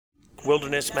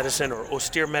wilderness medicine or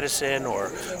austere medicine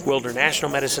or wilderness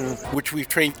national medicine. Which we've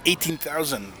trained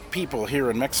 18,000 people here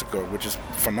in Mexico, which is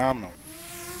phenomenal.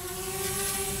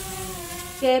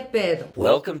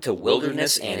 Welcome to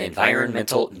Wilderness and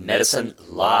Environmental Medicine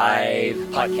Live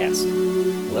Podcast.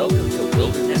 Welcome to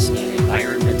Wilderness and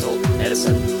Environmental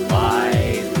Medicine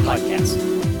Live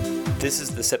Podcast. This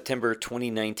is the September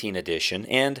 2019 edition,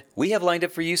 and we have lined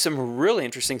up for you some really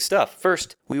interesting stuff.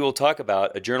 First, we will talk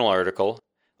about a journal article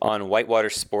on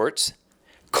whitewater sports,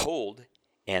 cold,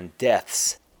 and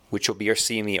deaths, which will be our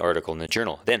CME article in the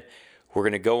journal. Then, we're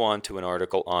going to go on to an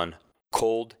article on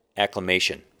cold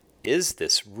acclimation. Is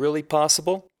this really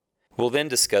possible? We'll then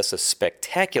discuss a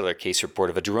spectacular case report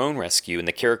of a drone rescue in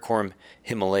the Karakoram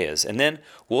Himalayas, and then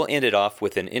we'll end it off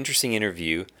with an interesting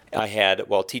interview I had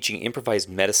while teaching improvised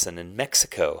medicine in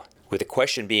Mexico, with the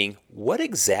question being, what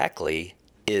exactly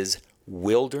is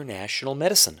wilderness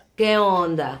medicine? ¿Qué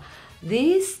onda?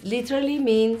 This literally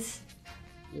means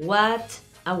what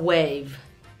a wave.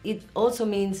 It also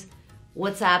means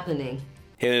what's happening.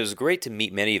 And it was great to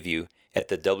meet many of you at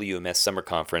the WMS Summer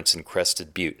Conference in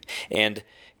Crested Butte. And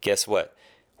guess what?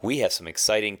 We have some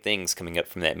exciting things coming up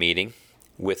from that meeting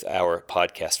with our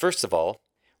podcast. First of all,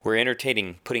 we're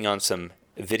putting on some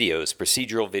videos,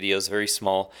 procedural videos, very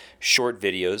small, short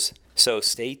videos. So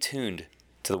stay tuned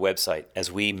to the website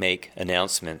as we make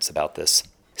announcements about this.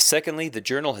 Secondly, the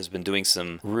journal has been doing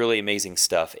some really amazing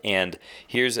stuff. And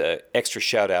here's an extra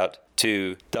shout out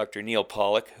to Dr. Neil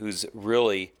Pollack, who's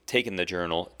really taken the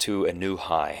journal to a new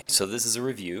high. So this is a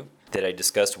review that I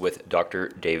discussed with Dr.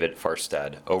 David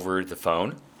Farstad over the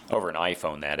phone, over an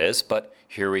iPhone that is, but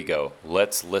here we go.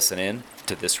 Let's listen in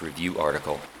to this review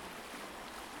article.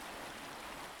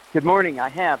 Good morning. I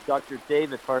have Dr.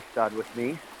 David Farstad with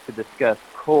me to discuss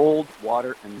cold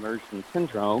water immersion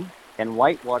syndrome and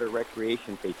whitewater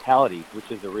recreation fatalities,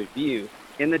 which is a review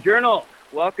in the journal.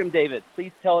 Welcome, David.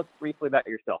 Please tell us briefly about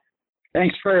yourself.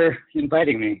 Thanks for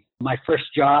inviting me. My first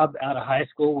job out of high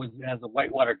school was as a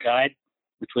whitewater guide,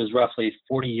 which was roughly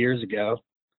 40 years ago.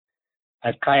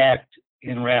 I've kayaked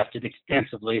and rafted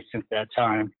extensively since that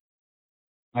time.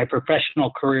 My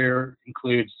professional career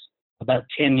includes about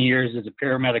 10 years as a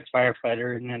paramedic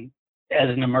firefighter and then as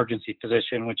an emergency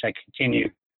physician, which I continue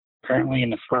currently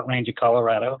in the Front Range of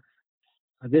Colorado.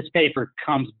 This paper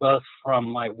comes both from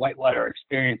my whitewater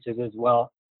experiences as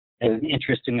well as an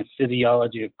interest in the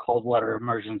physiology of cold water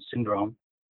immersion syndrome.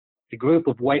 The group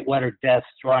of whitewater deaths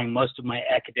drawing most of my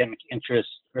academic interest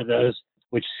are those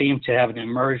which seem to have an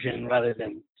immersion rather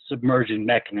than submersion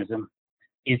mechanism.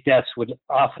 These deaths would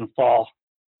often fall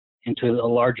into a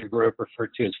larger group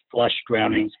referred to as flush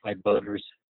drownings by boaters.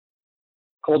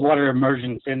 Cold water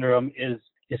immersion syndrome is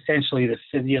essentially the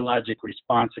physiologic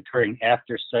response occurring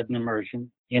after sudden immersion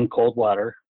in cold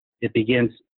water. It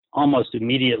begins almost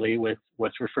immediately with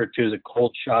what's referred to as a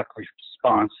cold shock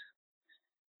response.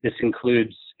 This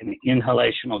includes an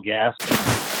inhalational gas,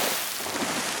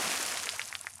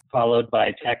 followed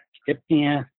by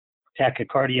tachypnea,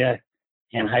 tachycardia,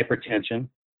 and hypertension.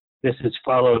 This is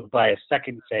followed by a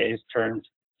second phase termed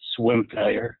swim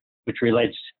failure, which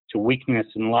relates to weakness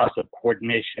and loss of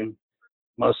coordination,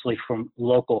 mostly from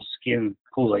local skin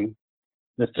cooling.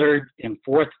 The third and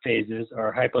fourth phases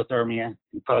are hypothermia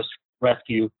and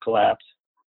post-rescue collapse.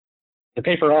 The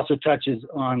paper also touches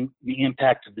on the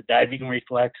impact of the diving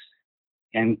reflex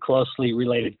and closely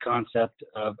related concept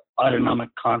of autonomic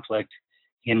conflict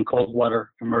in cold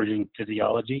water immersion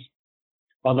physiology.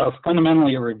 Although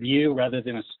fundamentally a review rather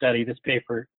than a study, this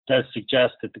paper does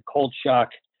suggest that the cold shock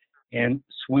and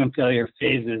swim failure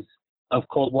phases of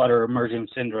cold water immersion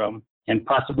syndrome and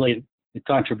possibly the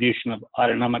contribution of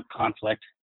autonomic conflict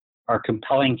are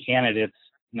compelling candidates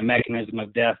in the mechanism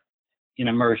of death in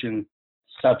immersion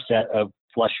subset of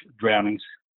flush drownings.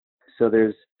 So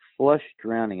there's flush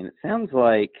drowning, and it sounds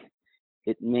like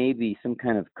it may be some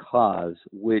kind of cause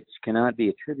which cannot be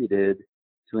attributed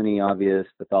to any obvious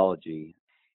pathology.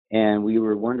 And we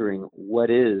were wondering, what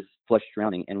is flush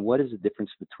drowning, and what is the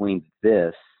difference between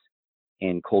this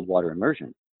and cold water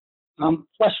immersion?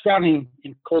 Flush drowning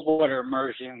and cold water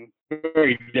immersion are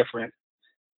very different.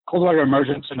 Cold water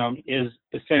immersion syndrome is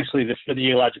essentially the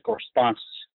physiological response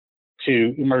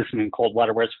to immersion in cold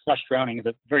water, whereas flush drowning is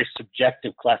a very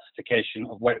subjective classification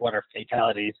of whitewater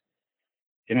fatalities.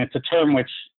 And it's a term which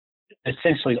is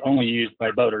essentially only used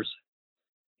by boaters.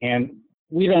 And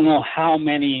we don't know how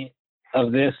many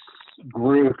of this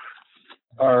group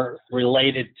are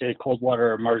related to cold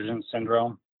water immersion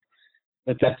syndrome,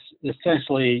 but that's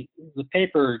essentially, the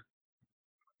paper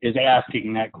is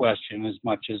asking that question as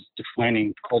much as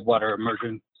defining cold water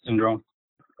immersion syndrome.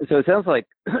 So it sounds like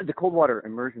the cold water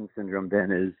immersion syndrome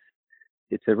then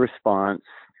it's a response.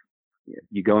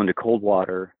 You go into cold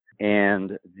water,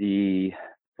 and the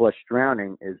flush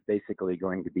drowning is basically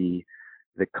going to be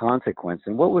the consequence.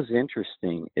 And what was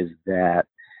interesting is that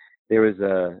there was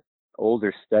a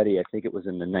older study, I think it was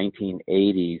in the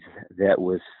 1980s, that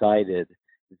was cited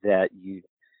that you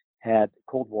had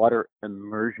cold water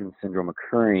immersion syndrome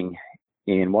occurring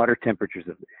in water temperatures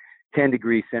of 10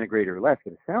 degrees centigrade or less.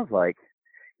 But it sounds like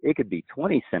it could be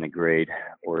 20 centigrade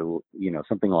or,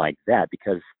 something like that,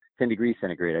 because 10 degrees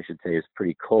centigrade, I should say, is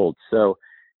pretty cold. So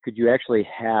could you actually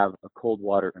have a cold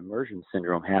water immersion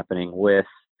syndrome happening with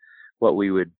what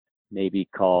we would maybe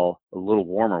call a little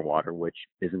warmer water, which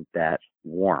isn't that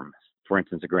warm? For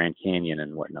instance, the Grand Canyon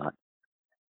and whatnot.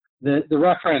 The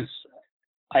reference,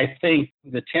 I think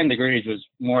the 10 degrees was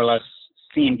more or less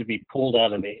seemed to be pulled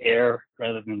out of the air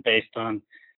rather than based on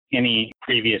any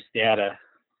previous data.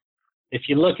 If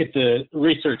you look at the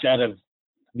research out of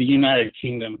the United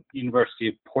Kingdom, University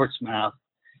of Portsmouth,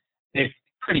 they've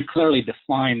pretty clearly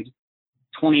defined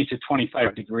 20 to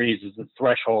 25 degrees as the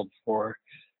threshold for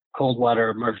cold water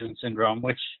immersion syndrome,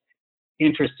 which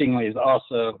interestingly is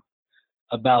also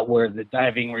about where the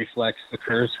diving reflex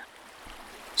occurs.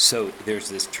 So there's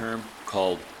this term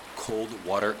called cold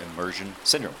water immersion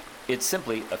syndrome. It's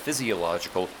simply a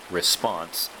physiological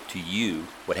response to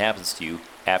what happens to you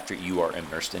after you are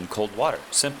immersed in cold water.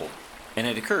 Simple. And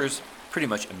it occurs pretty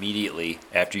much immediately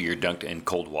after you're dunked in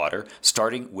cold water,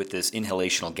 starting with this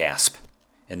inhalational gasp,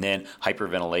 and then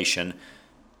hyperventilation,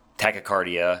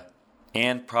 tachycardia,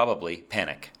 and probably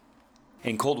panic.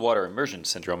 And cold water immersion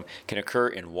syndrome can occur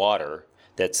in water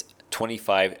that's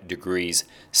 25 degrees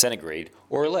centigrade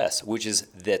or less, which is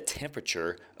the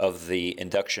temperature of the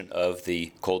induction of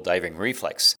the cold diving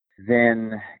reflex.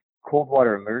 Then cold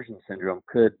water immersion syndrome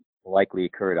could likely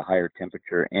occur at a higher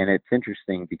temperature. And it's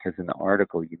interesting because in the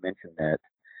article you mentioned that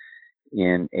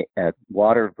in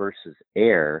water versus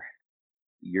air,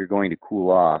 you're going to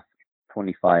cool off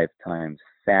 25 times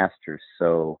faster.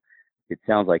 So it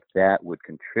sounds like that would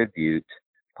contribute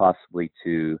possibly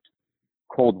to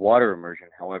cold water immersion.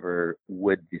 However,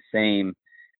 would the same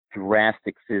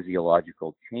drastic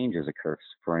physiological changes occur?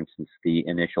 For instance, the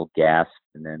initial gasp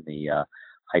and then the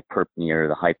hyperpnea or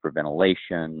the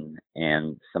hyperventilation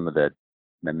and some of the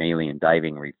mammalian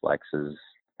diving reflexes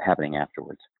happening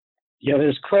afterwards? Yeah,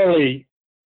 there's clearly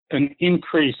an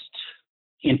increased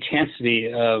intensity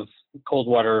of cold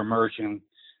water immersion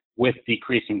with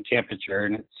decreasing temperature,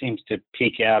 and it seems to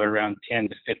peak out around 10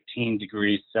 to 15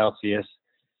 degrees Celsius.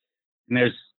 And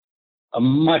there's a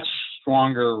much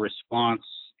stronger response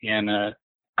in a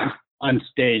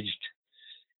unstaged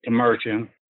immersion,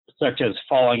 such as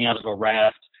falling out of a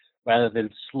raft, rather than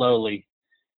slowly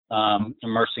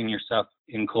immersing yourself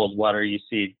in cold water. You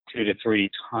see 2 to 3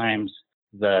 times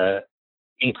the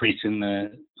increase in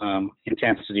the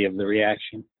intensity of the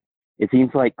reaction. It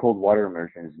seems like cold water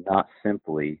immersion is not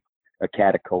simply a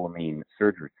catecholamine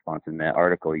surge response. In that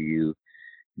article, you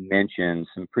mentioned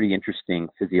some pretty interesting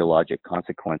physiologic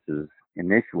consequences.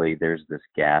 Initially, there's this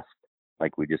gasp,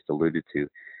 like we just alluded to.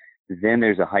 Then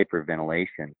there's a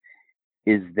hyperventilation.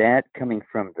 Is that coming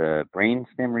from the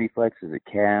brainstem reflex? Is it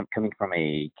coming from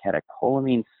a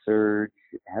catecholamine surge?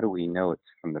 How do we know it's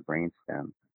from the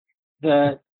brainstem?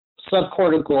 The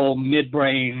subcortical,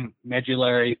 midbrain,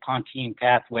 medullary, pontine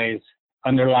pathways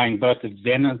underlying both the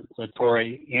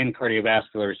ventilatory and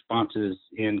cardiovascular responses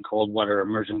in cold water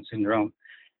immersion syndrome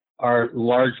are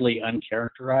largely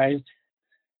uncharacterized,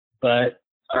 but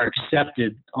are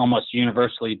accepted almost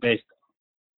universally based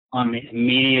on the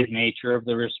immediate nature of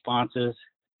the responses,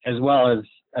 as well as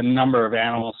a number of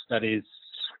animal studies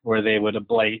where they would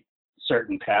ablate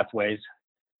certain pathways.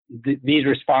 These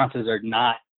responses are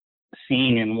not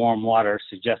seen in warm water,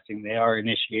 suggesting they are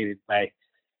initiated by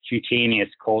cutaneous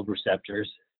cold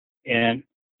receptors. And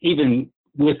even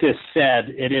with this said,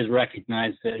 it is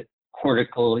recognized that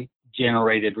cortically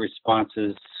generated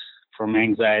responses from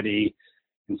anxiety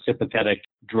and sympathetic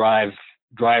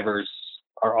drivers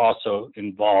are also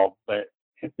involved, but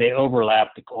they overlap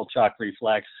the cold shock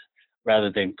reflex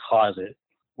rather than cause it.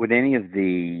 Would any of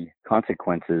the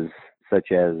consequences,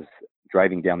 such as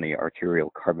driving down the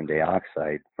arterial carbon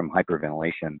dioxide from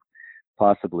hyperventilation,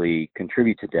 possibly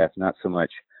contribute to death, not so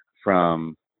much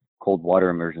from cold water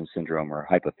immersion syndrome or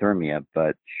hypothermia,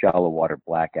 but shallow water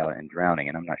blackout and drowning?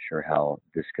 And I'm not sure how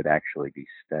this could actually be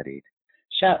studied.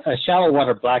 A shallow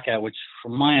water blackout, which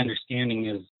from my understanding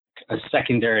is a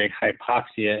secondary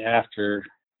hypoxia after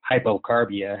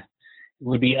hypocarbia,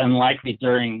 would be unlikely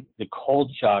during the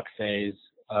cold shock phase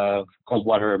of cold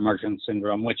water immersion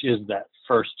syndrome, which is that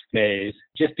first phase,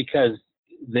 just because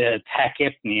the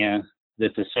tachypnea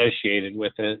that's associated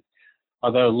with it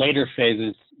Although later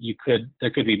phases, there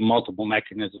could be multiple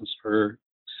mechanisms for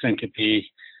syncope,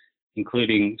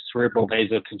 including cerebral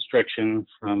vasoconstriction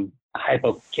from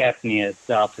hypocapnia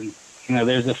itself. And,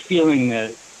 there's a feeling that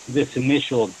this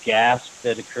initial gasp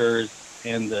that occurs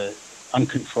and the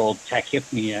uncontrolled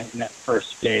tachypnea in that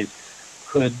first phase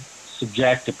could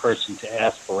subject a person to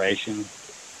aspiration.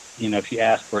 If you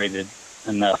aspirated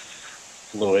enough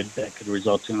fluid, that could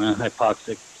result in a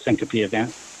hypoxic syncope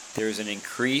event. There is an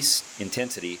increased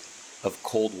intensity of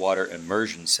cold water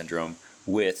immersion syndrome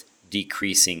with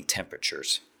decreasing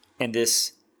temperatures. And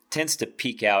this tends to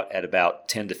peak out at about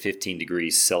 10 to 15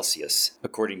 degrees Celsius,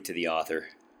 according to the author.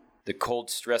 The cold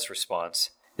stress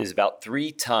response is about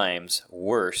 3 times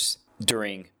worse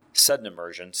during sudden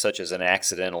immersion, such as an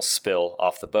accidental spill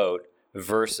off the boat,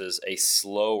 versus a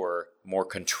slower, more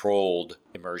controlled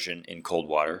immersion in cold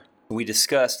water. We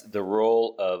discussed the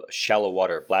role of shallow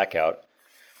water blackout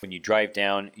when you drive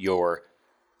down your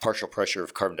partial pressure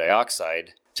of carbon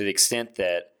dioxide to the extent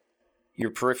that your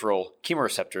peripheral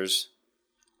chemoreceptors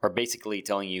are basically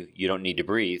telling you you don't need to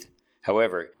breathe.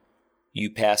 However, you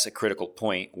pass a critical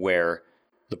point where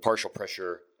the partial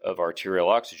pressure of arterial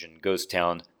oxygen goes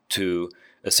down to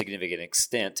a significant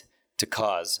extent to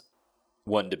cause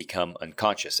one to become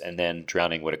unconscious, and then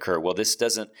drowning would occur. Well, this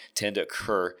doesn't tend to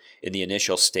occur in the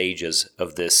initial stages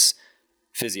of this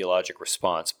physiologic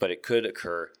response, but it could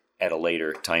occur at a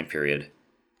later time period.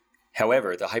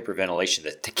 However, the hyperventilation,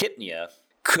 the tachypnea,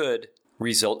 could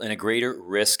result in a greater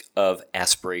risk of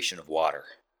aspiration of water.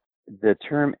 The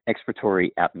term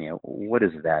expiratory apnea, what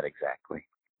is that exactly?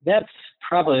 That's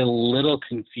probably a little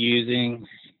confusing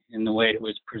in the way it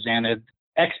was presented.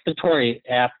 Expiratory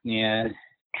apnea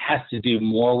has to do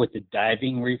more with the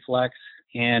diving reflex,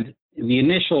 and the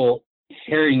initial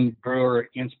Hering-Breuer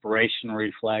inspiration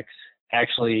reflex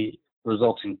actually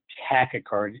results in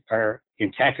tachycardia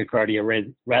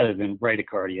rather than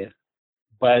bradycardia.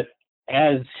 But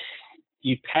as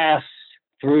you pass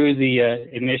through the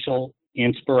initial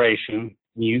inspiration,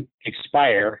 you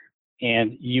expire,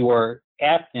 and you are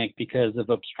apneic because of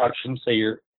obstruction, so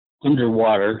you're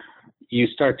underwater. You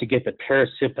start to get the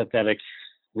parasympathetic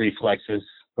reflexes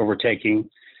overtaking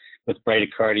with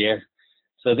bradycardia.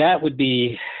 So that would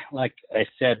be, like I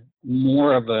said,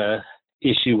 more of a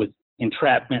issue with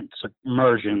entrapment,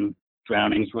 submersion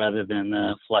drownings rather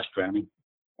than flush drowning.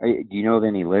 Do you know of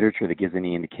any literature that gives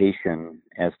any indication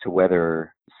as to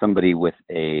whether somebody with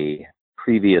a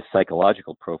previous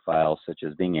psychological profile, such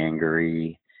as being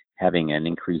angry, having an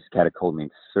increased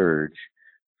catecholamine surge,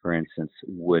 for instance,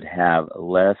 would have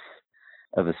less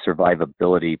of a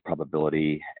survivability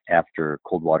probability after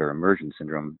cold water immersion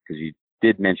syndrome? Because you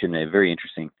did mention a very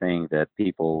interesting thing that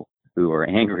people who are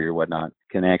angry or whatnot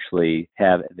can actually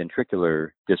have ventricular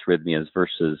dysrhythmias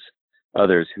versus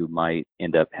others who might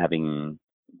end up having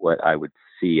what I would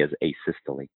see as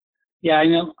asystole. Yeah,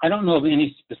 I don't know of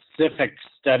any specific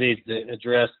studies that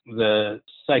address the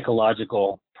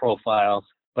psychological profiles,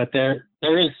 but there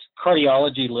is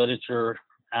cardiology literature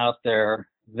out there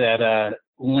that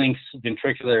links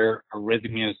ventricular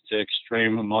arrhythmias to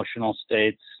extreme emotional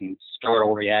states and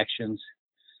startle reactions.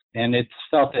 And it's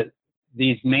felt that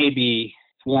these may be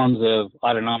forms of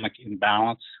autonomic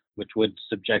imbalance, which would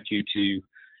subject you to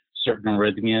certain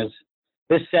arrhythmias.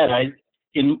 This said,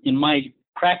 in my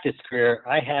practice career,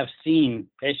 I have seen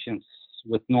patients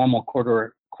with normal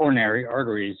coronary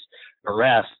arteries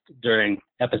arrest during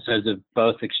episodes of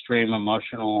both extreme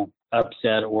emotional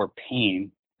upset or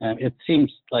pain. It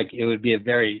seems like it would be a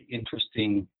very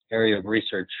interesting area of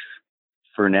research.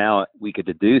 For now, we could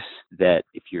deduce that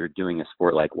if you're doing a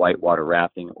sport like whitewater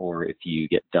rafting, or if you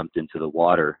get dumped into the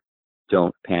water,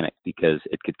 don't panic because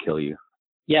it could kill you.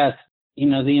 Yes,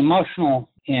 the emotional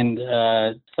and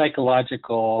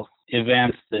psychological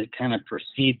events that kind of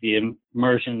precede the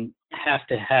immersion have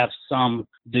to have some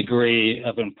degree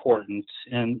of importance.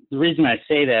 And the reason I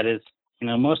say that is,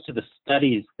 most of the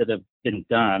studies that have been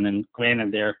done, and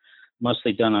granted they're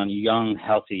mostly done on young,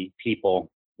 healthy people,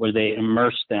 where they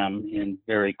immerse them in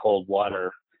very cold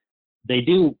water, they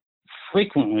do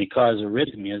frequently cause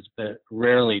arrhythmias, but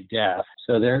rarely death.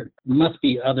 So there must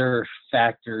be other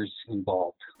factors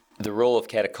involved. The role of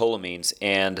catecholamines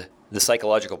and the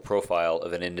psychological profile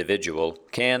of an individual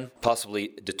can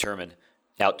possibly determine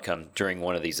outcome during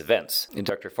one of these events. And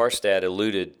Dr. Farstad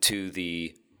alluded to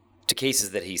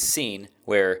cases that he's seen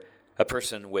where a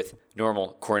person with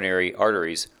normal coronary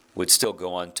arteries would still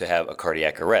go on to have a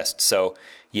cardiac arrest. So,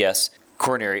 yes,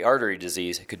 coronary artery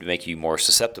disease could make you more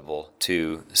susceptible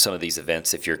to some of these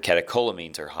events if your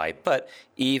catecholamines are high. But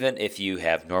even if you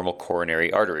have normal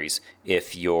coronary arteries,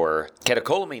 if your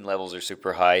catecholamine levels are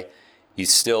super high, you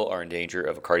still are in danger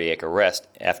of a cardiac arrest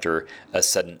after a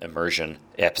sudden immersion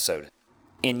episode.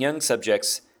 And young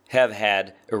subjects have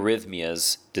had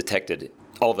arrhythmias detected,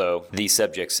 although these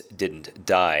subjects didn't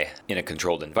die in a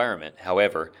controlled environment.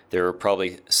 However, there are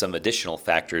probably some additional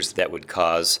factors that would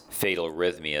cause fatal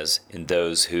arrhythmias in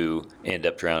those who end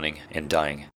up drowning and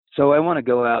dying. So I want to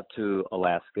go out to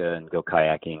Alaska and go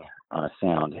kayaking on a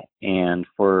sound. And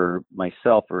for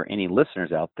myself or any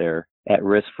listeners out there at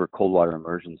risk for cold water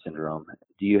immersion syndrome,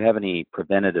 do you have any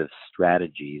preventative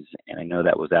strategies? And I know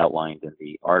that was outlined in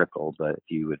the article, but if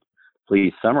you would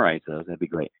please summarize those, that'd be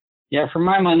great. Yeah, for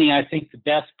my money, I think the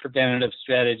best preventative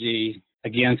strategy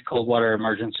against cold water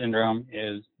immersion syndrome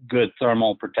is good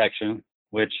thermal protection,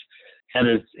 which at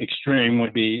its extreme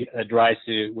would be a dry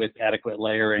suit with adequate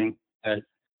layering. A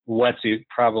wetsuit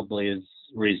probably is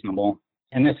reasonable.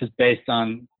 And this is based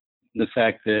on the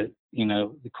fact that,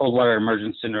 the cold water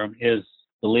immersion syndrome is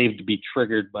believed to be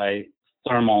triggered by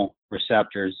thermal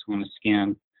receptors on the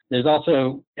skin. There's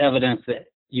also evidence that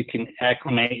you can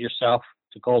acclimate yourself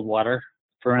to cold water.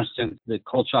 For instance, the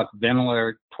cold shock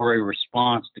ventilatory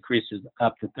response decreases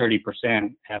up to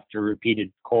 30% after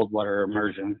repeated cold water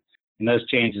immersion. And those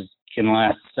changes can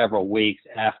last several weeks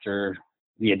after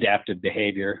the adaptive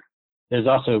behavior. There's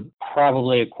also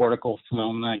probably a cortical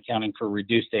phenomena accounting for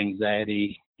reduced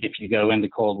anxiety if you go into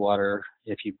cold water,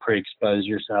 if you pre-expose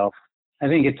yourself. I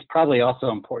think it's probably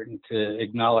also important to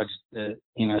acknowledge that,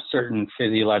 certain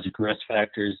physiologic risk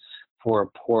factors for a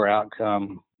poor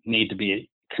outcome need to be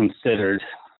considered.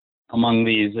 Among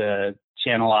these,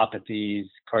 channelopathies,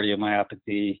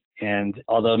 cardiomyopathy, and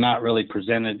although not really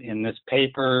presented in this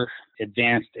paper,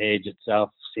 advanced age itself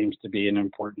seems to be an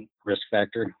important risk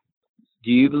factor.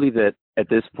 Do you believe that at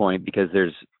this point, because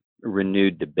there's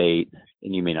renewed debate,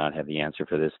 and you may not have the answer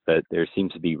for this, but there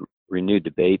seems to be renewed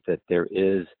debate that there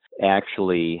is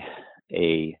actually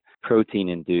a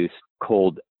protein-induced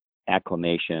cold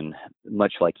acclimation,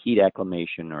 much like heat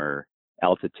acclimation or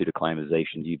altitude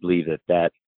acclimatization? Do you believe that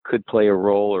that could play a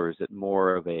role, or is it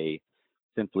more of a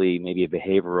simply maybe a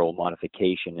behavioral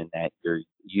modification in that you're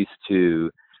used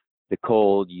to the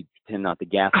cold, you tend not to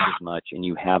gas as much, and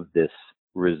you have this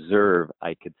reserve,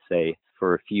 I could say,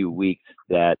 for a few weeks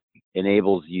that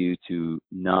enables you to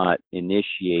not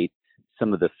initiate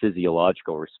some of the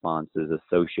physiological responses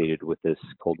associated with this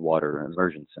cold water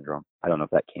immersion syndrome? I don't know if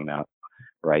that came out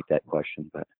right, that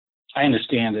question, but I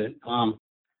understand it.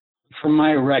 From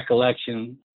my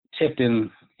recollection,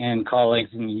 Tipton and colleagues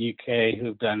in the UK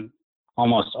who've done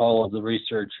almost all of the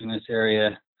research in this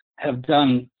area have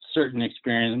done certain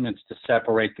experiments to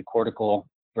separate the cortical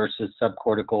versus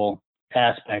subcortical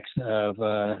aspects of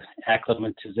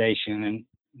acclimatization. And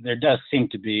there does seem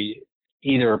to be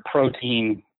either a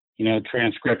protein,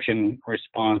 transcription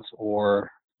response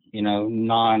or,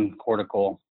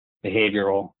 non-cortical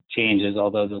behavioral changes,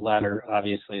 although the latter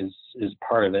obviously is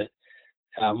part of it.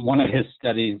 One of his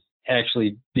studies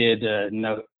actually did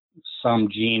note some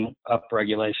gene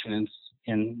upregulation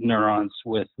in neurons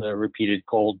with repeated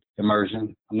cold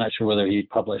immersion. I'm not sure whether he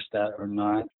published that or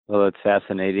not. Well, it's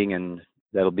fascinating, and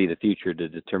that'll be the future to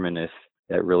determine if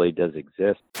that really does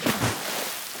exist.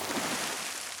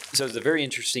 So it's a very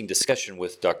interesting discussion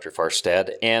with Dr.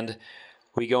 Farstad, and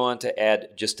we go on to add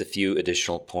just a few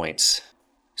additional points.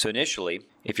 So initially,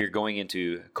 if you're going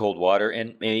into cold water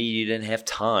and maybe you didn't have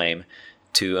time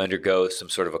to undergo some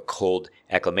sort of a cold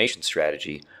acclimation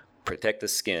strategy, protect the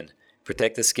skin.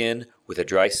 Protect the skin with a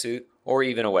dry suit or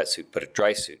even a wetsuit, but a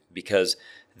dry suit, because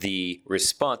the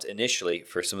response initially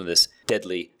for some of this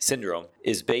deadly syndrome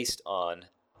is based on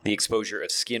the exposure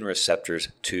of skin receptors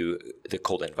to the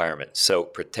cold environment. So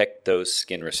protect those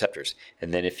skin receptors.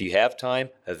 And then if you have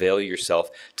time, avail yourself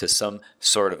to some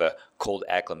sort of a cold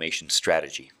acclimation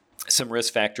strategy. Some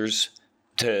risk factors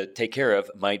to take care of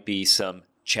might be some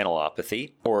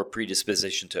channelopathy or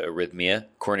predisposition to arrhythmia,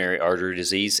 coronary artery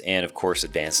disease, and of course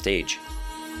advanced age.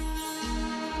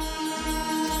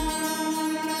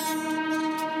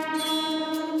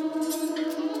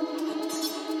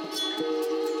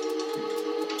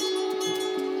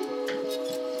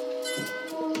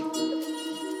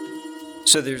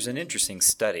 So there's an interesting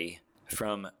study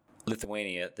from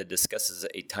Lithuania that discusses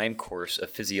a time course of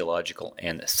physiological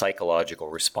and psychological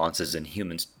responses in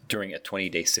humans during a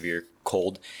 20-day severe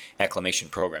cold acclimation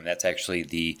program. That's actually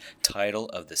the title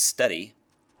of the study.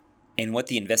 And what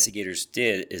the investigators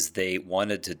did is they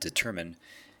wanted to determine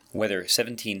whether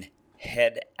 17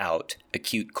 head-out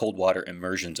acute cold water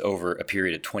immersions over a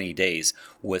period of 20 days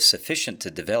was sufficient to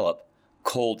develop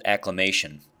cold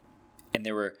acclimation. And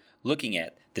they were looking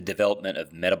at the development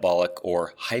of metabolic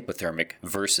or hypothermic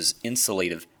versus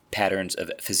insulative patterns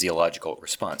of physiological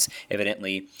response.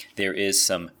 Evidently, there is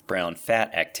some brown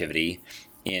fat activity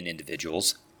in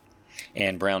individuals,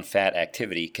 and brown fat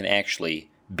activity can actually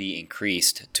be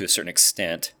increased to a certain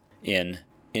extent in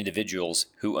individuals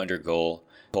who undergo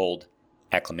cold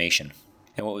acclimation.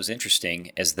 And what was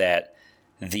interesting is that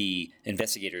the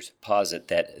investigators posit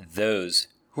that those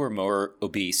who are more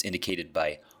obese, indicated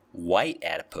by white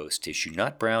adipose tissue,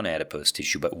 not brown adipose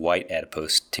tissue, but white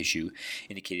adipose tissue,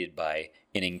 indicated by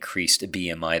an increased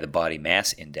BMI, the body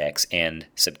mass index, and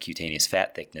subcutaneous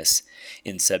fat thickness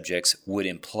in subjects would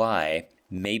imply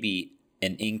maybe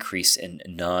an increase in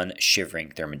non-shivering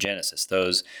thermogenesis.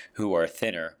 Those who are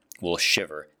thinner will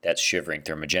shiver. That's shivering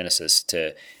thermogenesis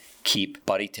to keep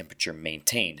body temperature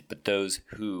maintained, but those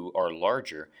who are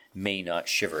larger may not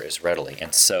shiver as readily.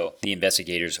 And so the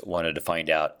investigators wanted to find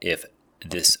out if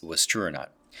this was true or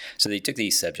not. So they took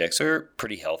these subjects who are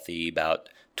pretty healthy, about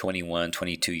 21,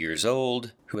 22 years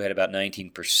old, who had about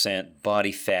 19%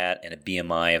 body fat and a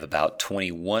BMI of about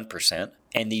 21%.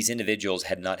 And these individuals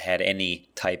had not had any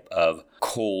type of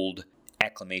cold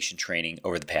acclimation training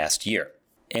over the past year.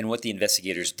 And what the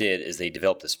investigators did is they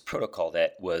developed this protocol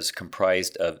that was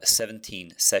comprised of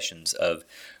 17 sessions of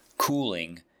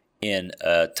cooling in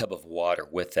a tub of water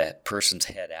with that person's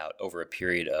head out over a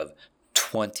period of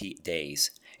 20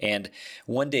 days. And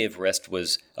 1 day of rest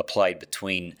was applied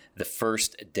between the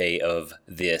first day of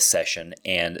the session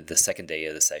and the second day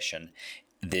of the session,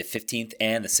 the 15th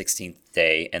and the 16th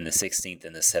day, and the 16th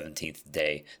and the 17th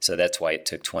day. So that's why it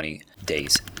took 20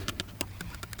 days.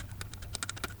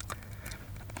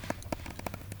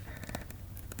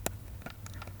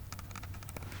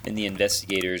 And the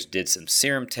investigators did some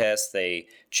serum tests. They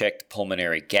checked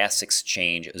pulmonary gas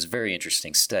exchange. It was a very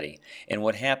interesting study. And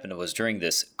what happened was during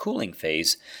this cooling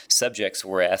phase, subjects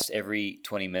were asked every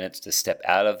 20 minutes to step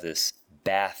out of this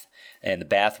bath. And the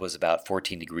bath was about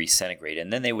 14 degrees centigrade.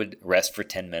 And then they would rest for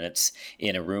 10 minutes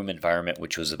in a room environment,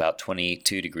 which was about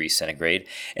 22 degrees centigrade.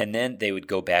 And then they would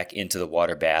go back into the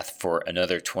water bath for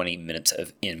another 20 minutes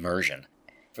of immersion.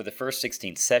 For the first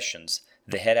 16 sessions,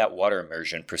 the head-out water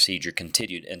immersion procedure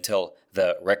continued until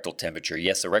the rectal temperature,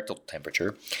 yes, the rectal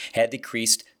temperature, had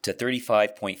decreased to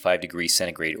 35.5 degrees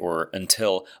centigrade, or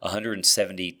until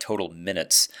 170 total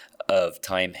minutes of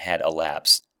time had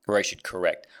elapsed. Or I should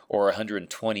correct, or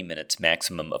 120 minutes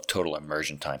maximum of total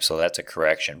immersion time. So that's a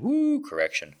correction,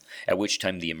 correction, at which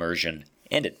time the immersion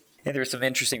ended. And there are some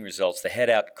interesting results. The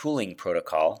head-out cooling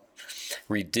protocol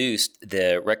reduced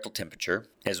the rectal temperature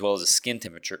as well as the skin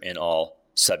temperature in all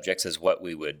subjects, as what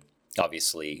we would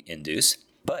obviously induce.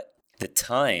 But the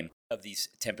time of these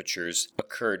temperatures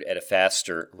occurred at a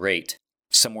faster rate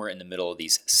somewhere in the middle of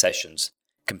these sessions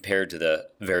compared to the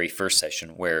very first session,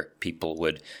 where people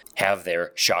would have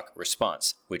their shock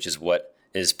response, which is what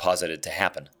is posited to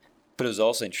happen. But it was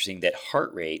also interesting that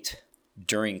heart rate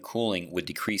during cooling would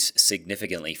decrease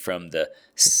significantly from the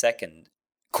second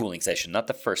cooling session, not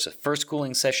the first. The first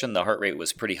cooling session, the heart rate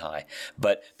was pretty high.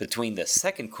 But between the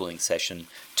second cooling session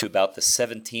to about the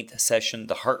 17th session,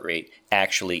 the heart rate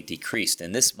actually decreased.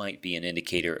 And this might be an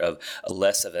indicator of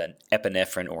less of an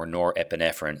epinephrine or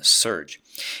norepinephrine surge.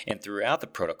 And throughout the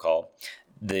protocol,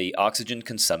 the oxygen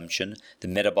consumption, the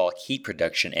metabolic heat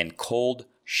production, and cold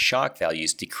shock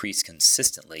values decreased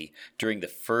consistently during the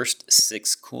first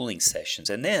 6 cooling sessions.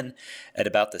 And then at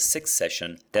about the 6th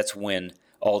session, that's when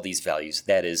all these values,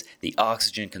 that is, the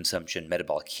oxygen consumption,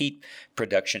 metabolic heat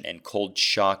production, and cold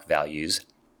shock values,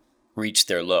 reached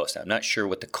their lowest. Now, I'm not sure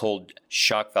what the cold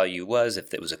shock value was,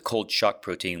 if it was a cold shock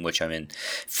protein, which I'm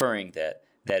inferring that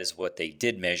that is what they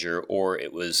did measure, or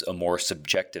it was a more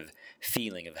subjective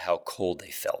feeling of how cold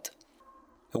they felt.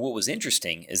 And what was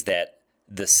interesting is that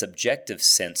the subjective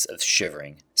sense of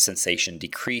shivering sensation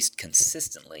decreased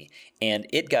consistently, and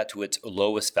it got to its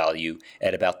lowest value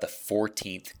at about the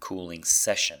 14th cooling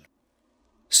session.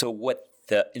 So what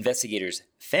the investigators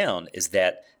found is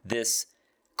that this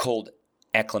cold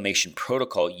acclimation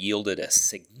protocol yielded a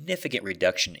significant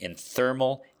reduction in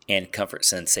thermal and comfort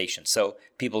sensation. So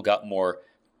people got more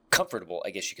comfortable,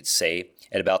 I guess you could say,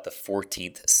 at about the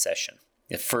 14th session.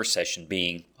 The first session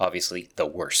being obviously the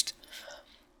worst.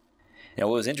 Now,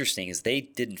 what was interesting is they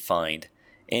didn't find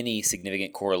any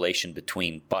significant correlation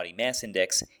between body mass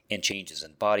index and changes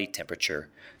in body temperature,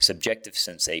 subjective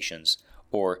sensations,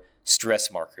 or stress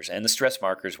markers. And the stress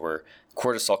markers were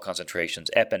cortisol concentrations,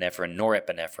 epinephrine,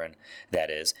 norepinephrine,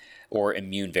 that is, or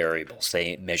immune variables.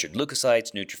 They measured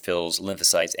leukocytes, neutrophils,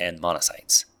 lymphocytes, and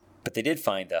monocytes. But they did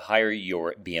find the higher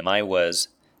your BMI was,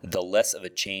 the less of a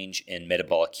change in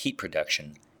metabolic heat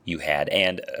production you had.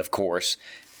 And, of course,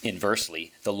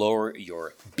 Inversely, the lower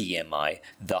your BMI,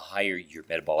 the higher your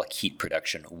metabolic heat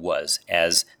production was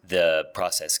as the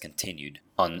process continued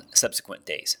on subsequent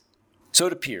days. So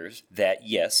it appears that,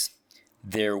 yes,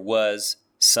 there was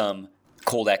some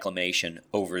cold acclimation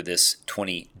over this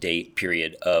 20-day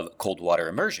period of cold water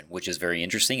immersion, which is very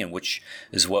interesting and which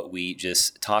is what we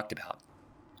just talked about.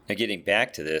 Now, getting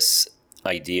back to this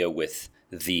idea with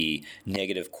the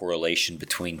negative correlation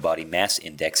between body mass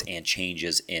index and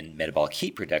changes in metabolic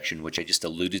heat production, which I just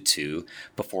alluded to,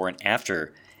 before and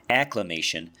after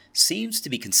acclimation, seems to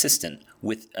be consistent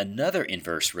with another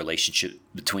inverse relationship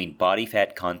between body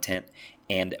fat content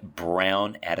and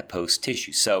brown adipose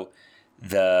tissue. So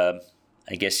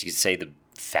I guess you could say the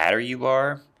fatter you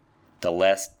are, the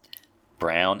less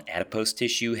brown adipose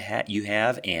tissue you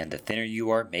have, and the thinner you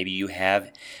are, maybe you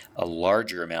have a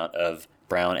larger amount of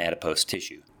brown adipose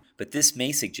tissue. But this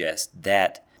may suggest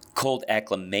that cold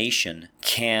acclimation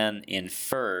can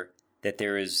infer that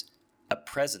there is a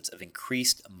presence of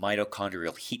increased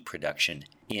mitochondrial heat production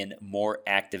in more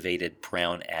activated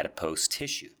brown adipose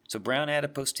tissue. So brown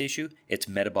adipose tissue, it's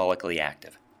metabolically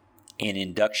active. An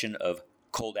induction of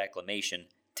cold acclimation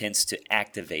tends to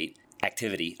activate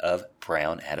activity of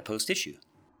brown adipose tissue.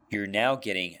 You're now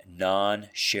getting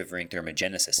non-shivering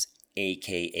thermogenesis,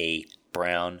 aka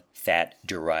brown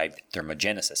fat-derived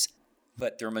thermogenesis.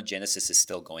 But thermogenesis is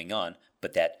still going on,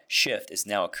 but that shift is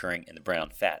now occurring in the brown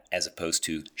fat as opposed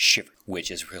to shiver,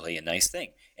 which is really a nice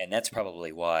thing. And that's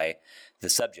probably why the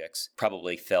subjects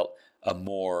probably felt a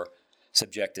more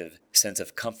subjective sense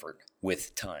of comfort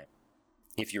with time.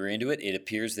 If you're into it, it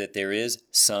appears that there is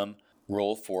some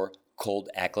role for cold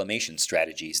acclimation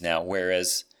strategies now,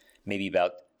 whereas maybe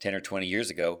about 10 or 20 years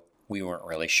ago, we weren't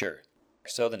really sure.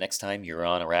 So the next time you're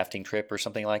on a rafting trip or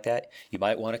something like that, you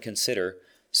might want to consider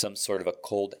some sort of a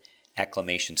cold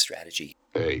acclimation strategy.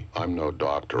 Hey, I'm no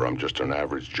doctor. I'm just an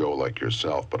average Joe like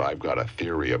yourself, but I've got a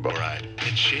theory about... All right,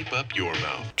 and shape up your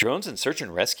mouth. Drones and search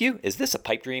and rescue? Is this a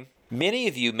pipe dream? Many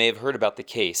of you may have heard about the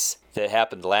case that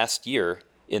happened last year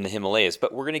in the Himalayas,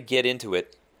 but we're going to get into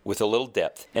it with a little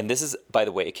depth. And this is, by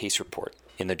the way, a case report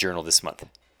in the journal this month.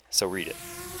 So read it.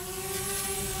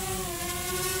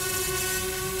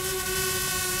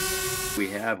 We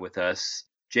have with us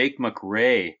Jake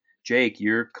McRae. Jake,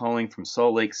 you're calling from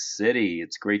Salt Lake City.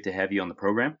 It's great to have you on the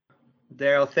program.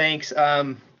 Daryl, thanks.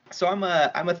 So I'm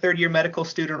a third-year medical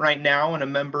student right now and a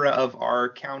member of our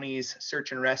county's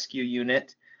search and rescue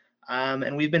unit.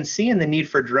 And we've been seeing the need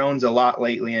for drones a lot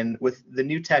lately. And with the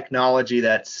new technology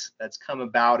that's come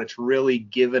about, it's really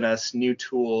given us new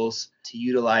tools to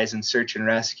utilize in search and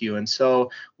rescue. And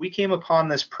so we came upon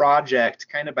this project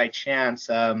kind of by chance.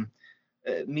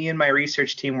 Me and my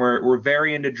research team were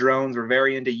very into drones. We're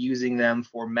very into using them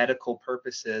for medical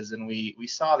purposes. And we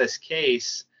saw this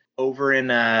case over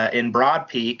in Broad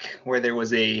Peak where there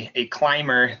was a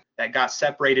climber that got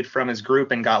separated from his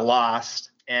group and got lost.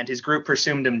 And his group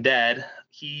presumed him dead.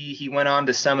 He went on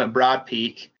to summit Broad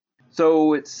Peak.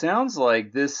 So it sounds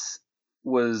like this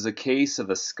was a case of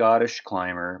a Scottish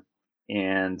climber,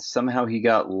 and somehow he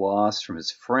got lost from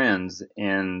his friends.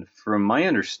 And from my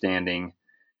understanding,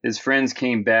 his friends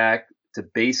came back to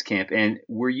base camp. And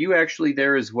were you actually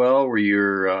there as well? Were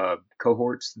your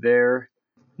cohorts there?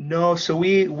 No, so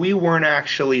we weren't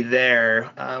actually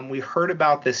there. We heard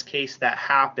about this case that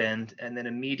happened and then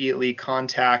immediately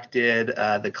contacted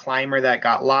the climber that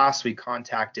got lost. We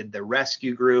contacted the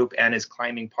rescue group and his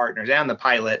climbing partners and the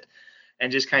pilot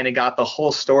and just kind of got the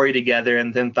whole story together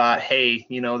and then thought, hey,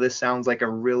 this sounds like a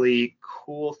really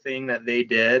cool thing that they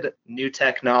did, new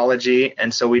technology.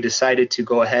 And so we decided to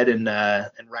go ahead and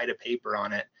write a paper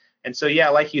on it. And so, yeah,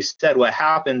 like you said, what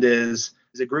happened is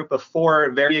a group of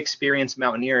 4 very experienced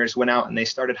mountaineers went out and they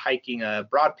started hiking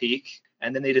Broad Peak.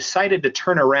 And then they decided to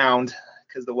turn around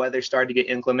because the weather started to get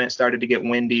inclement, started to get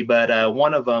windy. But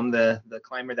one of them, the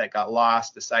climber that got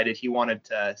lost, decided he wanted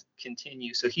to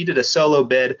continue. So he did a solo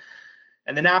bid.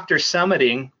 And then after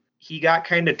summiting, he got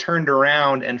kind of turned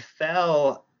around and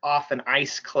fell off an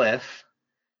ice cliff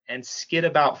and skid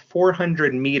about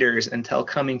 400 meters until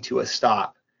coming to a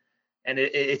stop. And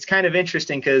it's kind of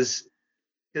interesting because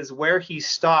where he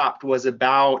stopped was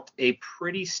about a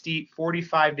pretty steep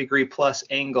 45-degree plus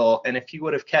angle. And if he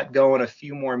would have kept going a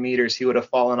few more meters, he would have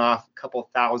fallen off a couple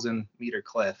 1,000-meter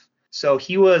cliff. So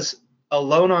he was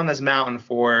alone on this mountain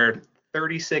for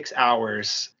 36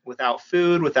 hours without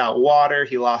food, without water.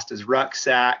 He lost his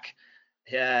rucksack.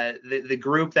 The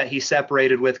group that he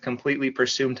separated with completely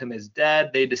presumed him as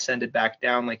dead. They descended back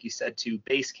down, like you said, to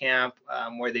base camp,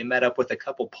 where they met up with a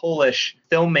couple Polish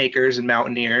filmmakers and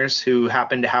mountaineers who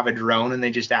happened to have a drone, and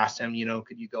they just asked him,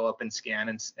 could you go up and scan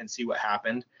and see what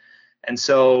happened? And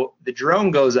so the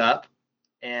drone goes up,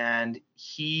 and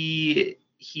he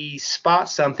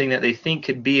spots something that they think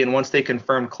could be, and once they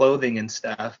confirm clothing and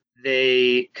stuff,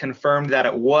 they confirmed that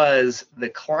it was the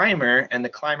climber, and the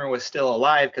climber was still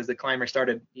alive because the climber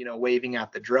started, waving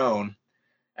at the drone.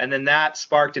 And then that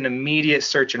sparked an immediate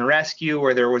search and rescue,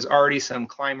 where there was already some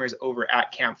climbers over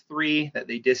at Camp 3 that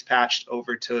they dispatched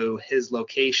over to his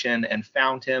location and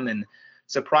found him. And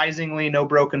surprisingly, no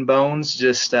broken bones,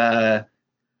 just severe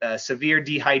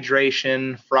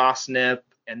dehydration, frost nip.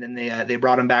 And then they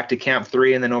brought him back to Camp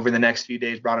 3, and then over the next few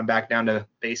days brought him back down to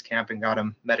base camp and got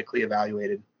him medically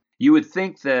evaluated. You would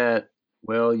think that,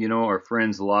 well, our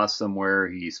friend's lost somewhere,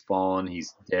 he's fallen,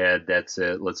 he's dead, that's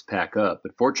it, let's pack up.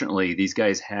 But fortunately, these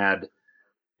guys had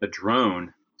a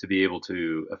drone to be able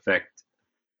to affect,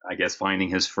 I guess, finding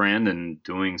his friend and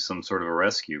doing some sort of a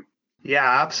rescue.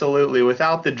 Yeah, absolutely.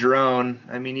 Without the drone,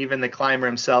 I mean, even the climber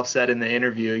himself said in the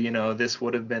interview, this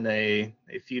would have been a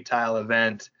futile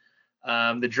event.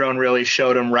 The drone really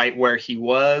showed him right where he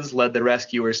was, led the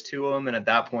rescuers to him, and at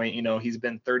that point, he's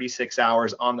been 36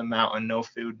 hours on the mountain, no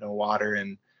food, no water,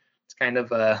 and it's kind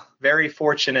of very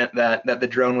fortunate that the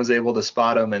drone was able to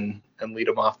spot him and lead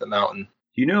him off the mountain.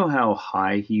 Do you know how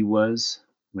high he was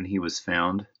when he was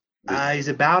found? He's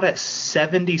about at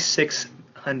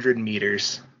 7,600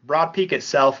 meters. Broad Peak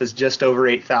itself is just over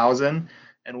 8,000,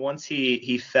 and once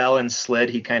he fell and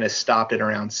slid, he kind of stopped at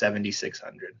around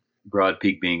 7,600. Broad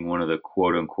Peak being one of the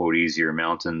quote-unquote easier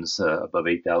mountains above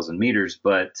 8,000 meters.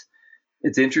 But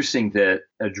it's interesting that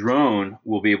a drone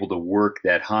will be able to work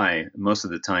that high. Most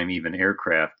of the time, even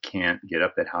aircraft can't get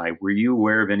up that high. Were you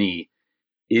aware of any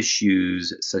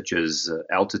issues such as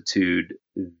altitude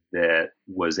that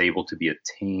was able to be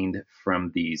attained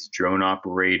from these drone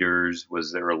operators?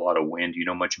 Was there a lot of wind? Do you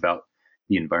know much about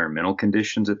the environmental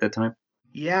conditions at that time?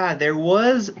 Yeah, there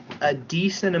was a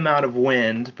decent amount of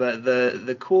wind, but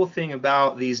the cool thing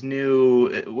about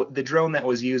the drone that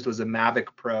was used was a Mavic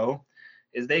Pro,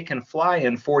 is they can fly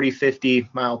in 40, 50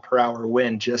 mile per hour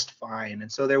wind just fine. And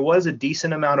so there was a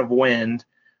decent amount of wind,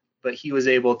 but he was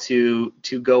able to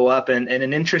go up. And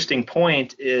an interesting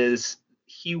point is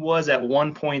he was at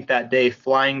one point that day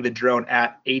flying the drone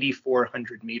at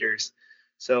 8,400 meters.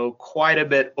 So quite a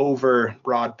bit over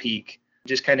Broad Peak.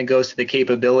 Just kind of goes to the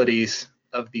capabilities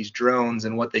of these drones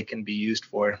and what they can be used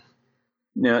for.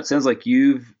 Now, it sounds like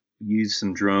you've used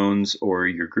some drones, or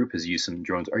your group has used some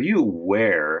drones. Are you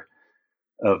aware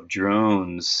of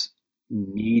drones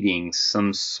needing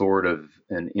some sort of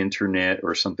an internet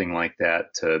or something like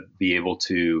that to be able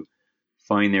to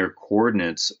find their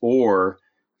coordinates, or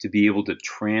to be able to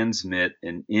transmit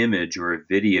an image or a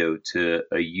video to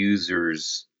a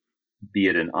user's, be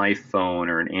it an iPhone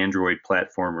or an Android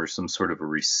platform or some sort of a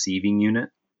receiving unit?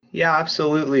 Yeah,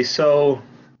 absolutely. So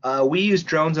we use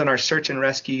drones on our search and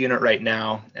rescue unit right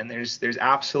now, and there's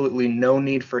absolutely no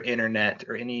need for internet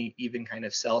or any even kind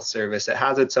of cell service. It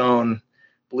has its own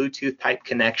Bluetooth type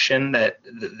connection that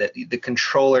the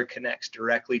controller connects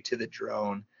directly to the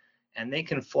drone, and they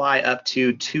can fly up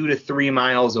to 2 to 3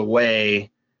 miles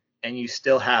away, and you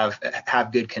still have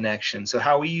good connection. So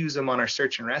how we use them on our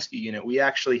search and rescue unit, we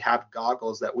actually have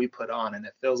goggles that we put on, and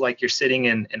it feels like you're sitting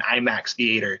in an IMAX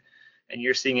theater, and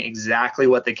you're seeing exactly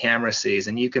what the camera sees,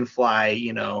 and you can fly,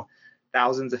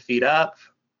 thousands of feet up,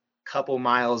 couple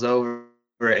miles over,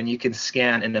 and you can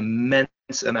scan an immense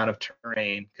amount of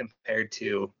terrain compared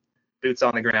to boots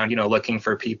on the ground, looking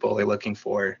for people or looking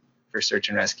for search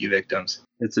and rescue victims.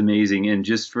 It's amazing. And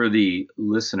just for the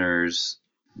listeners,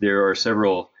 there are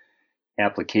several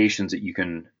applications that you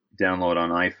can download on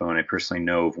iPhone. I personally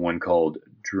know of one called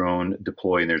Drone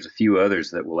Deploy, and there's a few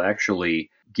others that will actually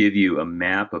give you a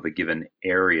map of a given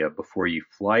area before you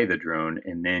fly the drone,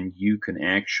 and then you can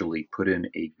actually put in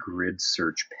a grid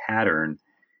search pattern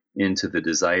into the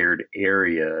desired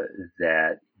area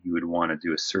that you would want to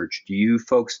do a search. Do you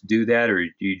folks do that, or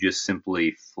do you just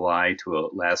simply fly to a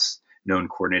last known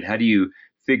coordinate? How do you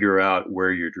figure out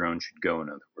where your drone should go, in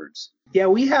other words? Yeah,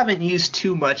 we haven't used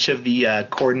too much of the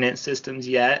coordinate systems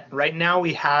yet. Right now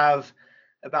we have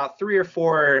about 3 or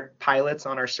 4 pilots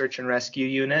on our search and rescue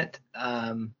unit.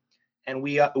 And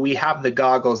we have the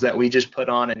goggles that we just put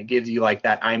on, and it gives you like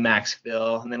that IMAX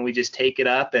feel. And then we just take it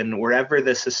up, and wherever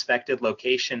the suspected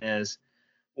location is,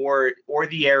 or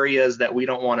the areas that we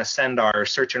don't want to send our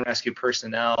search and rescue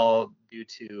personnel due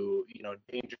to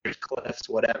dangerous cliffs,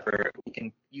 whatever, we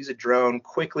can use a drone,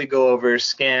 quickly go over,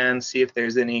 scan, see if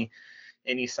there's any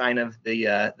sign of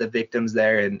the victims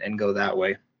there, and go that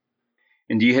way.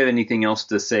 And do you have anything else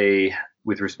to say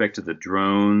with respect to the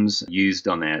drones used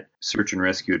on that search and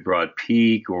rescue at Broad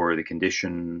Peak, or the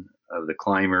condition of the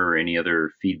climber, or any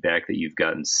other feedback that you've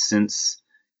gotten since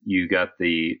you got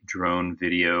the drone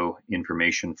video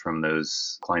information from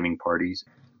those climbing parties?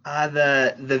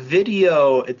 The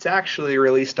video, it's actually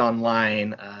released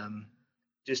online,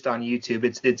 just on YouTube.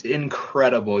 It's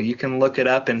incredible. You can look it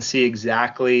up and see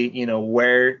exactly,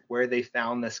 where they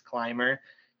found this climber.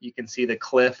 You can see the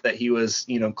cliff that he was,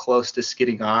 close to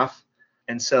skidding off.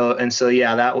 And so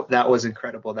yeah, that was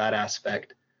incredible, that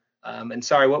aspect. And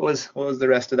sorry, what was the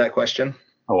rest of that question?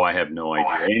 Oh, I have no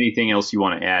idea. Anything else you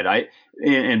want to add?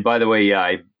 And by the way,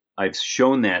 yeah, I've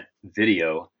shown that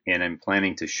video, and I'm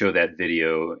planning to show that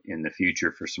video in the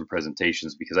future for some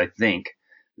presentations, because I think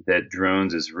that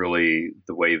drones is really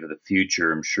the wave of the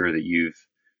future. I'm sure that you've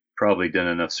probably done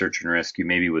enough search and rescue,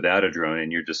 maybe without a drone,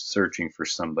 and you're just searching for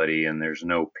somebody and there's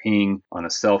no ping on a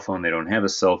cell phone. They don't have a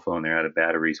cell phone. They're out of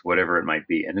batteries, whatever it might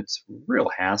be. And it's real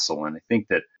hassle. And I think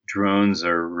that drones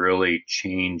are really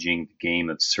changing the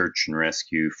game of search and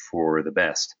rescue for the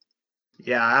best.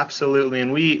 Yeah, absolutely.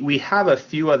 And we have a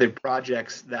few other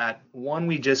projects that one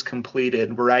we just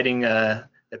completed. We're writing the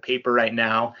paper right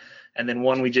now. And then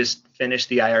one we just finished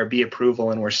the IRB approval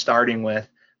and we're starting with.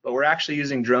 But we're actually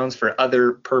using drones for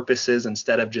other purposes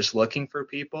instead of just looking for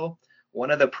people.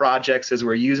 One of the projects is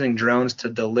we're using drones to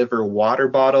deliver water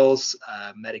bottles,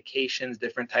 medications,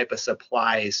 different type of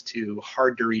supplies to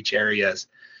hard to reach areas.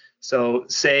 So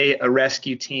say a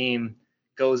rescue team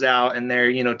goes out and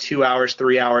they're 2 hours,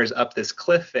 3 hours up this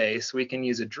cliff face, we can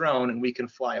use a drone and we can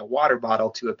fly a water bottle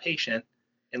to a patient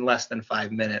in less than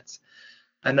 5 minutes.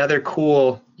 Another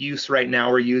cool use right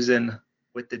now we're using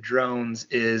with the drones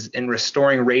is in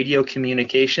restoring radio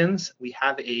communications. We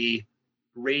have a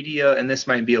radio, and this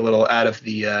might be a little out of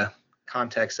the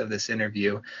context of this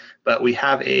interview, but we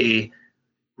have a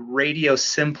radio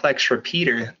simplex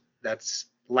repeater that's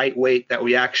lightweight that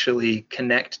we actually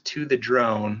connect to the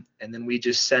drone, and then we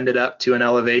just send it up to an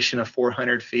elevation of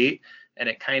 400 feet, and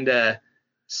it kind of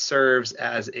serves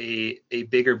as a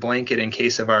bigger blanket in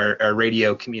case of our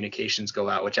radio communications go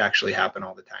out, which actually happen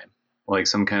all the time. Like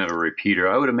some kind of a repeater.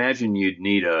 I would imagine you'd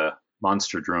need a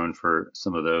monster drone for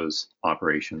some of those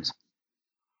operations.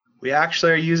 We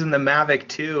actually are using the Mavic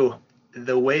 2.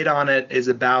 The weight on it is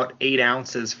about 8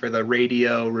 ounces for the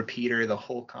radio, repeater, the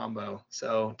whole combo.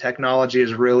 So technology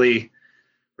is really,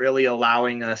 really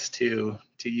allowing us to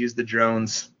use the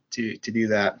drones to do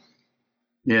that.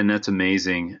 Yeah, and that's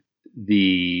amazing.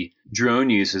 The drone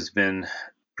use has been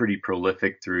pretty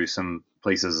prolific through some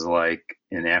places like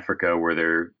in Africa where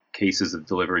they're cases of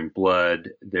delivering blood.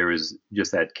 There was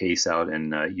just that case out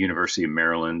in University of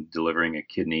Maryland delivering a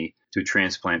kidney to a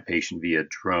transplant patient via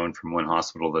drone from one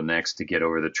hospital to the next to get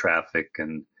over the traffic.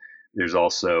 And there's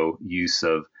also use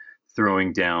of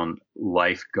throwing down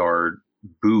lifeguard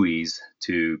buoys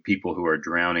to people who are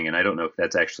drowning. And I don't know if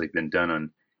that's actually been done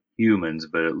on humans,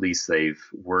 but at least they've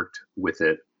worked with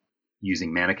it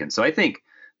using mannequins. So I think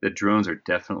that drones are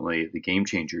definitely the game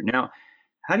changer. Now,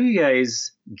 how do you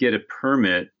guys get a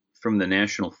permit from the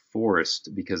National Forest?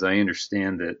 Because I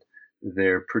understand that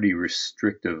they're pretty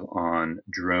restrictive on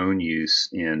drone use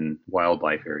in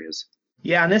wildlife areas.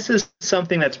 Yeah, and this is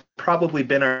something that's probably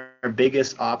been our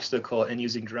biggest obstacle in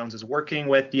using drones, is working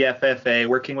with the FFA,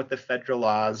 working with the federal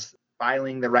laws,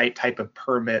 filing the right type of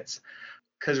permits.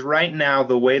 Because right now,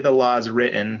 the way the law is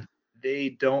written, they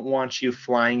don't want you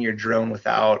flying your drone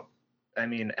out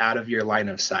of your line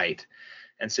of sight.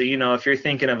 And so, if you're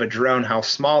thinking of a drone, how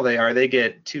small they are, they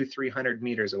get 200-300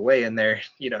 meters away and they're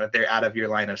out of your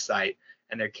line of sight,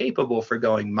 and they're capable for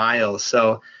going miles.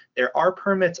 So there are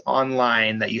permits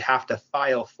online that you have to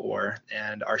file for,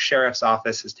 and our sheriff's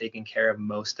office is taking care of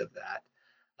most of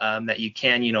that. That you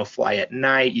can, fly at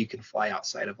night, you can fly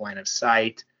outside of line of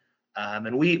sight.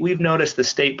 And we've noticed the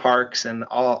state parks and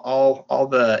all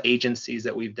the agencies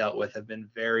that we've dealt with have been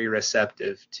very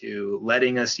receptive to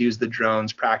letting us use the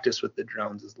drones, practice with the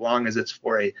drones, as long as it's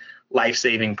for a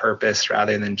life-saving purpose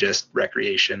rather than just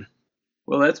recreation.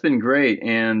 Well, that's been great.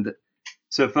 And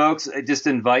so, folks, I just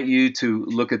invite you to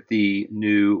look at the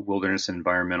new Wilderness and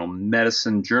Environmental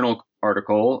Medicine Journal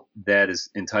article that is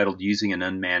entitled Using an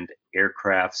Unmanned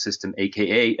Aircraft System,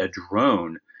 aka a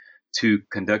Drone, to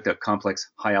conduct a complex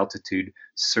high-altitude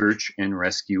search and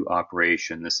rescue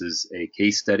operation. This is a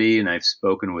case study, and I've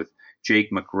spoken with Jake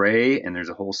McRae, and there's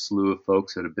a whole slew of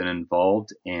folks that have been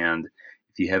involved. And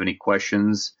if you have any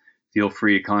questions, feel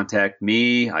free to contact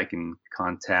me. I can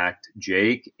contact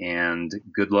Jake, and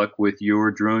good luck with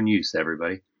your drone use,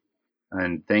 everybody.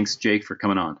 And thanks, Jake, for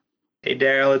coming on. Hey,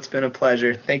 Daryl, it's been a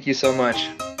pleasure. Thank you so much.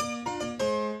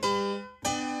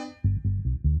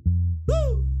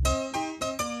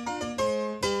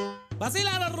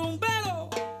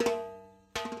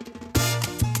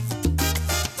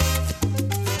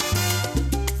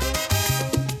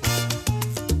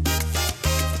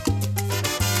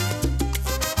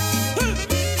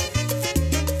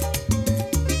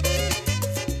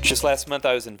 Just last month,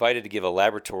 I was invited to give a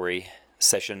laboratory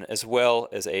session as well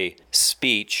as a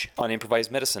speech on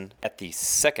improvised medicine at the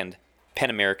second Pan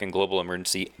American Global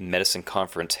Emergency Medicine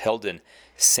Conference held in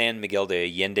San Miguel de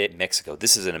Allende, Mexico.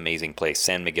 This is an amazing place,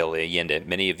 San Miguel de Allende.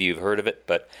 Many of you have heard of it,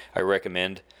 but I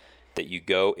recommend that you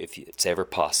go if it's ever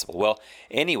possible. Well,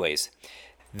 anyways,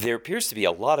 there appears to be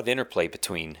a lot of interplay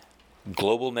between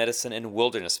global medicine and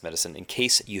wilderness medicine, in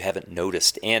case you haven't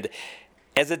noticed. And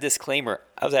as a disclaimer,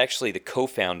 I was actually the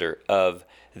co-founder of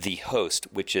the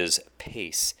HOST, which is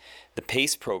PACE. The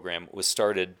PACE program was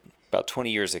started about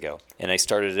 20 years ago, and I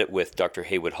started it with Dr.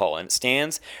 Haywood Hall, and it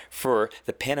stands for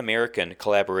the Pan American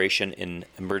Collaboration in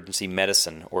Emergency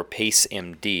Medicine, or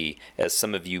PACE-MD, as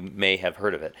some of you may have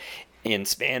heard of it. In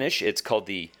Spanish, it's called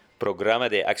the Programa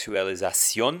de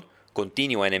Actualización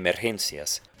Continua en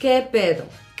Emergencias. ¿Qué pedo?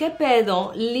 ¿Qué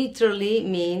pedo literally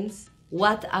means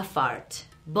what a fart,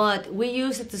 but we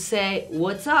use it to say,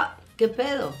 what's up? ¿Qué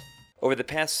pedo? Over the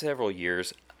past several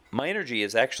years, my energy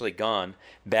has actually gone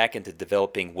back into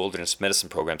developing wilderness medicine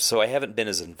programs, so I haven't been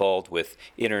as involved with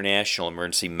international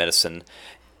emergency medicine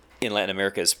in Latin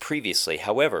America as previously.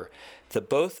 However, the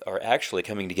both are actually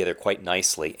coming together quite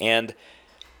nicely. And,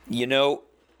 you know,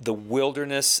 the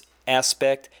wilderness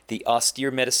aspect, the austere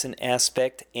medicine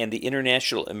aspect, and the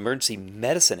international emergency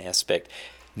medicine aspect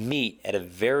meet at a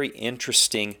very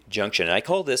interesting junction. And I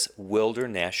call this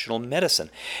Wildernational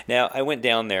Medicine. Now, I went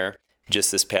down there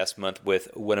just this past month with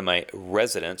one of my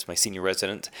residents, my senior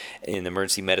resident in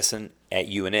emergency medicine at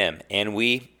UNM. And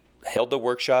we held the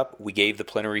workshop, we gave the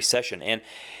plenary session. And,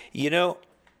 you know,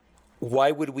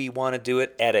 why would we want to do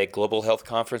it at a global health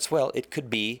conference? Well, it could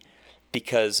be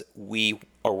because we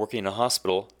are working in a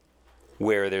hospital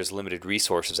where there's limited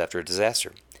resources after a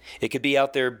disaster. It could be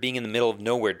out there being in the middle of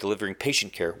nowhere delivering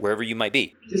patient care, wherever you might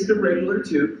be. Just a regular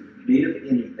tube made of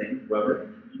anything,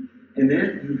 rubber. And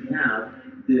then you have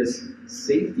this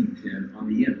safety pin on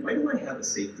the end. Why do I have a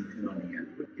safety pin on the end?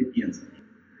 It ends.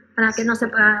 Para que no se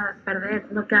pueda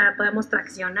perder, lo que podemos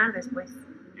traccionar después.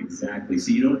 Exactly.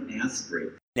 So you don't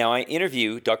aspirate. Now, I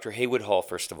interview Dr. Haywood Hall,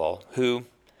 first of all, who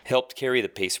helped carry the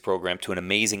PACE program to an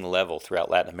amazing level throughout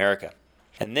Latin America.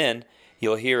 And then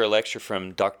you'll hear a lecture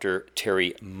from Dr.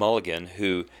 Terry Mulligan,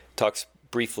 who talks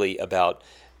briefly about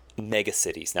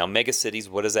megacities. Now, megacities,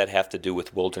 what does that have to do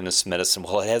with wilderness medicine?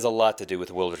 Well, it has a lot to do with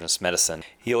wilderness medicine.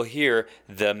 You'll hear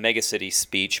the megacity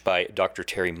speech by Dr.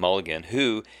 Terry Mulligan,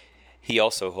 who he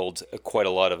also holds quite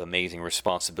a lot of amazing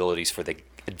responsibilities for the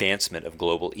advancement of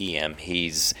global EM.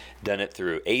 He's done it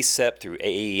through ACEP, through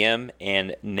AAEM,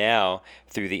 and now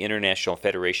through the International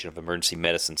Federation of Emergency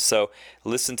Medicine. So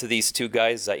listen to these two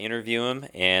guys as I interview them,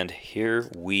 and here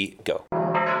we go.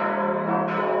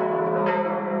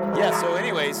 Yeah, so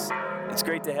anyways, it's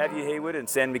great to have you, Haywood, and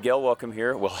San Miguel. Welcome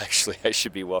here. Well, actually, I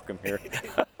should be welcome here.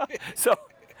 So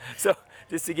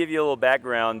just to give you a little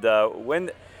background, when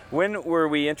were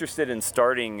we interested in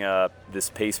starting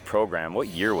this PACE program? What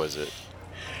year was it?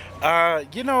 I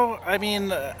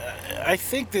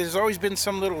think there's always been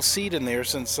some little seed in there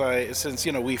since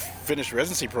we finished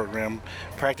residency program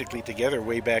practically together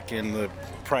way back in the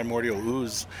primordial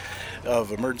ooze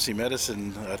of emergency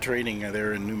medicine training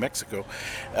there in New Mexico.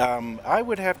 I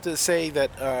would have to say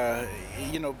that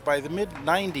by the mid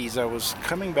 90s I was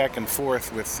coming back and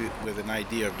forth with an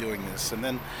idea of doing this, and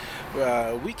then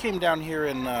we came down here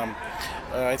in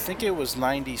I think it was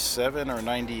 97 or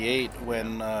 98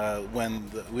 when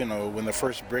the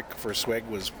first brick for SWEG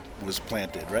was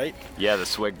planted, right? Yeah, the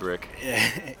SWEG brick.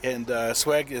 And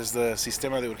SWEG is the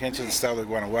Sistema de Urgencia del Estado de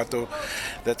Guanajuato.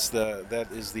 It's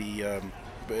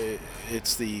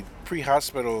the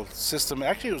pre-hospital system.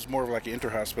 Actually, it was more of like an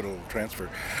inter-hospital transfer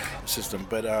system,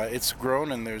 but it's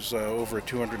grown, and there's over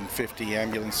 250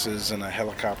 ambulances and a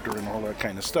helicopter and all that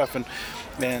kind of stuff. And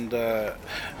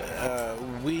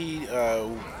we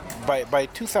by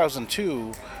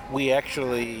 2002 we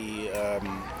actually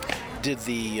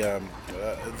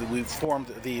we formed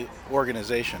the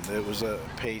organization. It was a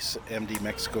PACE MD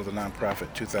Mexico, the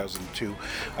nonprofit, 2002.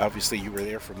 Obviously, you were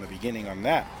there from the beginning on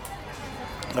that.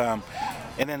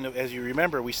 And then, as you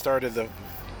remember, we started the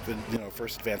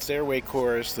first advanced airway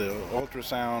course, the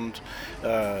ultrasound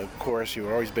course.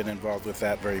 You've always been involved with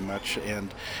that very much,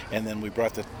 and then we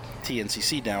brought the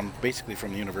TNCC down basically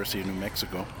from the University of New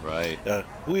Mexico. Right.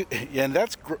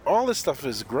 All this stuff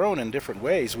has grown in different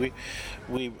ways. We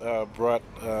brought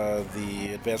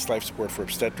the advanced life support for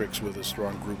obstetrics with a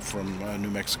strong group from New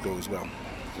Mexico as well.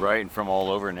 Right, and from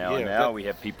all over now. Yeah, and now we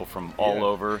have people from all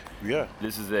over. Yeah.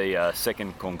 This is a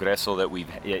second Congreso that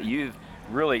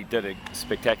really did a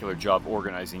spectacular job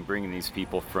organizing, bringing these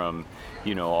people from,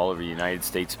 all over the United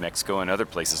States, Mexico, and other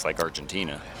places like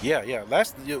Argentina. Yeah.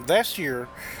 Last year,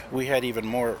 we had even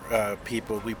more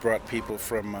people. We brought people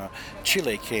from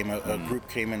Chile. A group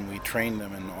came and we trained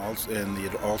them, and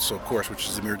the also course, which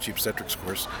is the emergency obstetrics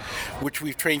course, which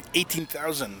we've trained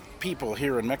 18,000 people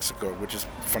here in Mexico, which is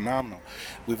phenomenal.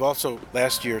 We've also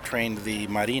last year trained the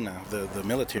Marina, the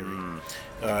military,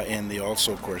 in the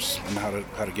also course on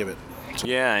how to give it.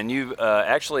 Yeah, and you've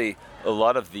actually, a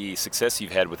lot of the success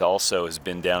you've had with also has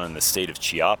been down in the state of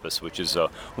Chiapas, which is a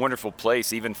wonderful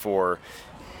place even for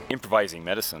improvising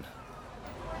medicine.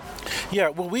 Yeah,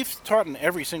 well, we've taught in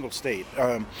every single state.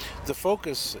 The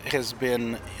focus has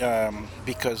been in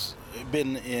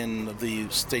the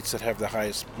states that have the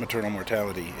highest maternal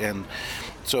mortality, and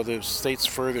so the states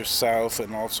further south,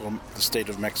 and also the state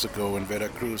of Mexico and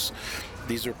Veracruz.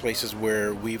 These are places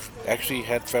where we've actually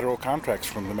had federal contracts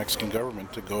from the Mexican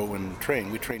government to go and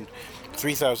train. We trained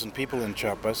 3,000 people in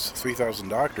Chiapas, 3,000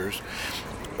 doctors.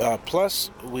 Plus,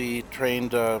 we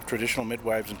trained traditional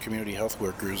midwives and community health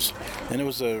workers, and it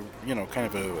was a kind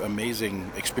of an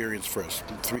amazing experience for us.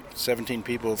 17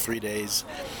 people, 3 days,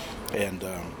 and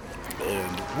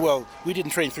well, we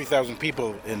didn't train 3,000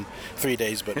 people in 3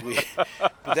 days, but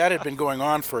that had been going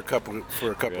on for a couple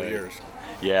of years.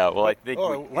 Yeah, well, I think.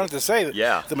 I wanted to say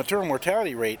that the maternal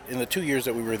mortality rate in the 2 years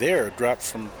that we were there dropped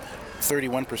from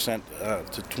 31%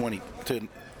 to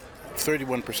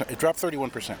 31%. It dropped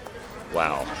 31%.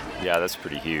 Wow. Yeah, that's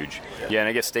pretty huge. Yeah, and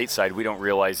I guess stateside we don't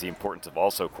realize the importance of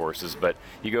also courses, but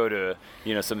you go to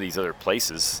some of these other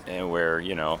places where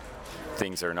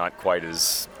things are not quite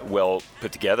as well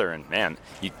put together, and man,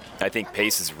 I think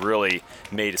PACE has really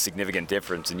made a significant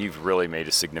difference, and you've really made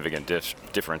a significant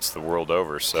difference the world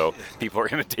over, so people are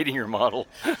imitating your model.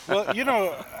 Well,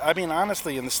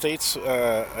 honestly, in the States,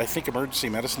 I think emergency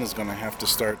medicine is going to have to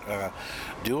start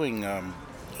doing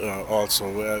also.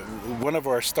 One of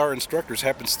our star instructors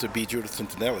happens to be Judith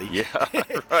Tintinelli. Yeah,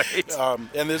 right.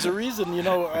 And there's a reason,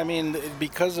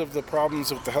 because of the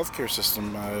problems with the healthcare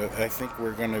system, I think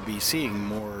we're going to be seeing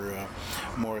more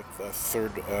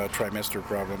third trimester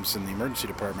problems in the emergency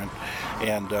department.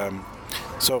 And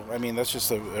so, that's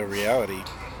just a reality.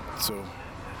 So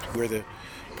we're the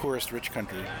poorest rich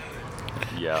country.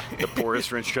 Yeah, the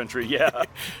poorest rich country. Yeah,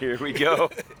 here we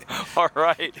go. All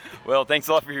right. Well, thanks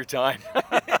a lot for your time.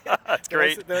 That's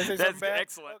great. That's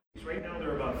excellent. Right now, there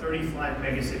are about 35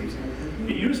 megacities.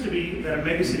 It used to be that a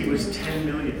megacity was 10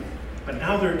 million, but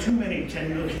now there are too many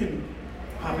 10 million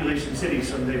population cities,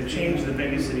 so they've changed the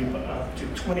megacity to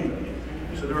 20 million.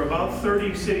 So there are about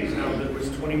 30 cities now that was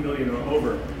 20 million or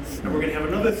over, and we're going to have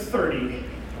another 30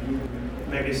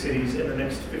 megacities in the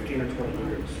next 15 or 20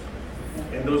 years.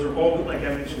 And those are all, like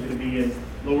I mentioned, going to be in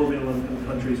lower middle income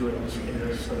countries or in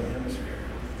the southern hemisphere.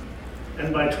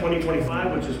 And by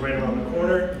 2025, which is right around the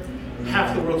corner,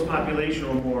 half the world's population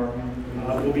or more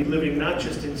will be living not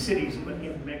just in cities, but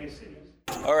in megacities.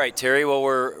 All right, Terry, well,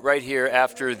 we're right here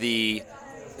after the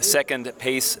second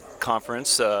PACE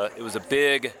conference. It was a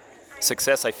big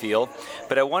success, I feel,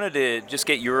 but I wanted to just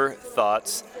get your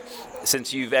thoughts,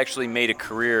 since you've actually made a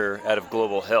career out of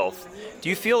global health. Do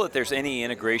you feel that there's any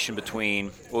integration between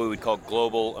what we would call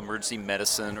global emergency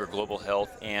medicine or global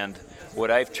health and what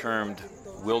I've termed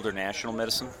wildernatural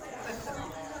medicine?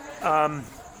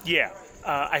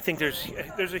 I think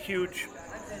there's a huge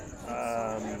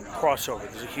crossover.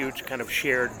 There's a huge kind of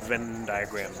shared Venn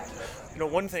diagram.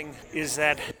 One thing is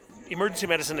that emergency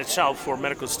medicine itself for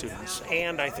medical students,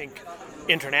 and I think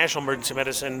international emergency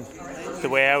medicine, the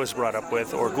way I was brought up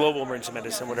with, or global emergency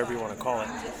medicine, whatever you want to call it,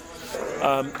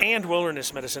 and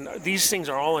wilderness medicine, these things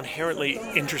are all inherently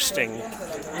interesting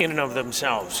in and of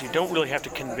themselves. You don't really have to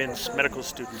convince medical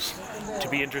students to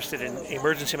be interested in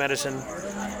emergency medicine,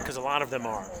 because a lot of them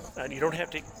are. You don't have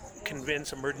to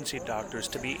convince emergency doctors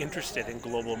to be interested in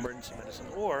global emergency medicine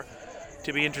or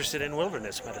to be interested in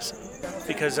wilderness medicine,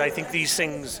 because I think these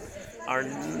things are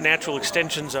natural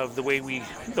extensions of the way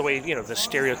the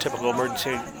stereotypical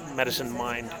emergency medicine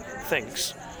mind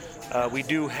thinks. We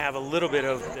do have a little bit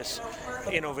of this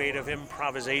innovative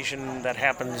improvisation that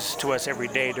happens to us every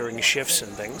day during shifts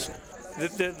and things.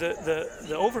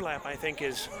 The overlap, I think,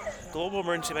 is global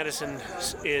emergency medicine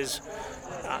is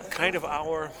kind of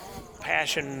our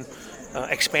passion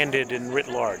expanded and writ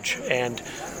large. And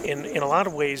in a lot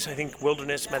of ways, I think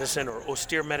wilderness medicine or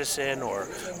austere medicine or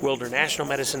wildernatural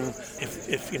medicine,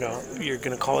 if you're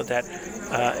going to call it that,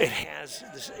 it has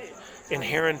this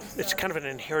it's kind of an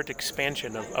inherent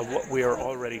expansion of what we are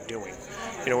already doing.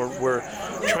 We're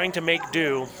trying to make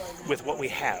do with what we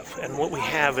have, and what we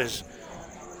have is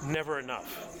never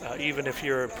enough. Even if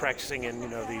you're practicing in,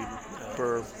 the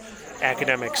super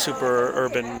academic, super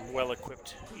urban,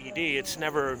 well-equipped ED, it's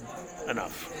never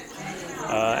enough.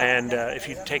 And if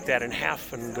you take that in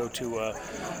half and go to a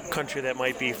country that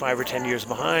might be 5 or 10 years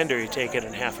behind, or you take it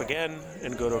in half again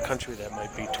and go to a country that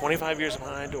might be 25 years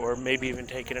behind, or maybe even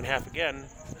take it in half again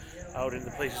out in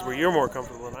the places where you're more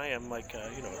comfortable than I am, like,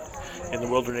 in the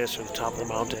wilderness or the top of the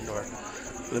mountain or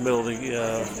the middle of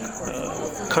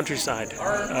the countryside,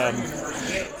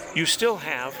 you still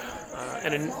have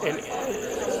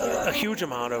a huge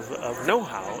amount of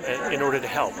know-how in order to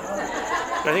help.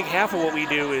 And I think half of what we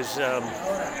do is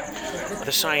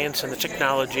the science and the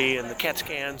technology and the CAT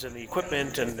scans and the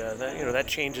equipment, and that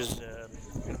changes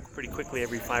pretty quickly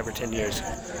every 5 or 10 years.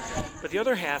 But the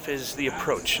other half is the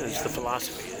approach, is the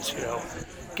philosophy. Is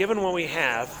given what we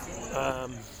have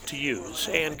to use,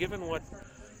 and given what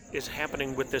is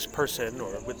happening with this person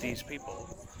or with these people,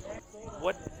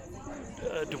 what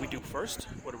do we do first?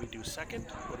 What do we do second?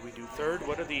 What do we do third?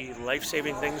 What are the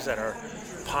life-saving things that are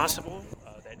possible,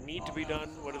 that need to be done?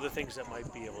 What are the things that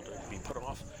might be able to be put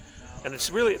off? And it's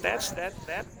really, that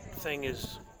thing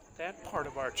is, that part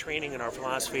of our training and our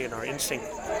philosophy and our instinct,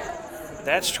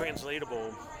 that's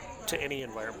translatable to any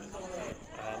environment.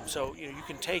 So you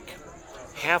can take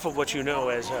half of what you know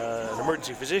as an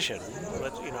emergency physician.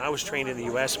 I was trained in the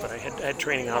U.S., but I had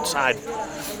training outside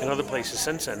in other places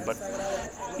since then. But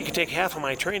you can take half of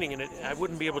my training, and I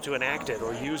wouldn't be able to enact it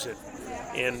or use it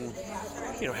in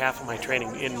half of my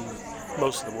training in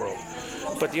most of the world.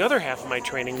 But the other half of my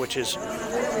training, which is,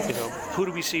 who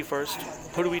do we see first?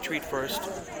 Who do we treat first?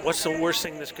 What's the worst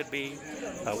thing this could be?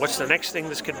 What's the next thing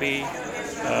this could be?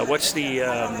 What's the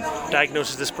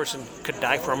diagnosis this person could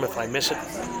die from if I miss it?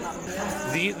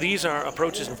 These are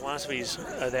approaches and philosophies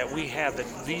that we have,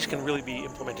 that these can really be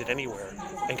implemented anywhere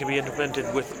and can be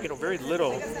implemented with very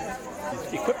little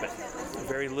equipment,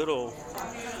 very little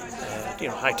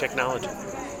high technology.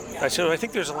 So I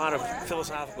think there's a lot of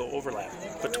philosophical overlap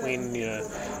between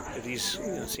these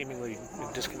seemingly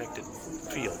disconnected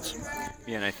fields.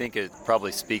 Yeah, and I think it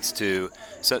probably speaks to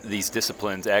these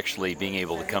disciplines actually being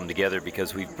able to come together,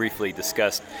 because we've briefly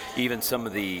discussed even some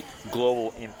of the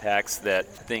global impacts that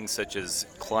things such as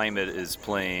climate is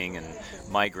playing, and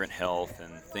migrant health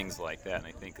and things like that. And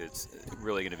I think it's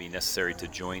really going to be necessary to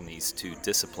join these two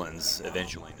disciplines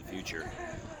eventually in the future.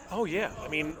 Oh yeah, I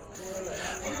mean,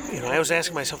 I was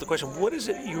asking myself the question: what is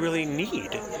it you really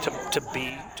need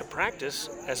to practice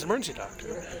as an emergency doctor?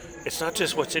 It's not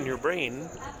just what's in your brain.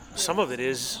 Some of it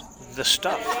is the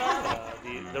stuff,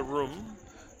 the room,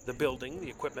 the building, the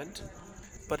equipment.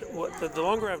 But the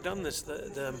longer I've done this,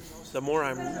 the more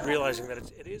I'm realizing that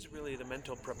it is really the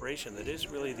mental preparation. That is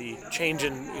really the change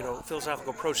in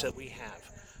philosophical approach that we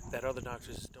have, that other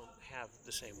doctors don't have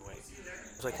the same way.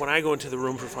 It's like when I go into the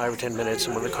room for 5 or 10 minutes,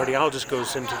 and when the cardiologist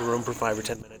goes into the room for 5 or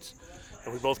 10 minutes,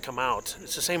 and we both come out,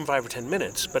 it's the same 5 or 10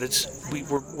 minutes, but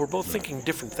we're both thinking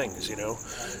different things,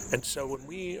 And so when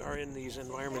we are in these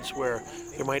environments where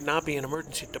there might not be an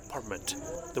emergency department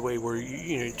the way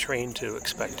we're trained to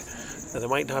expect, there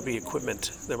might not be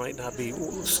equipment, there might not be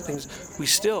things, we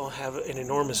still have an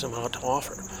enormous amount to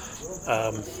offer,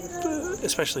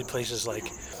 especially places like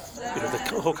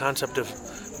the whole concept of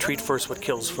treat first what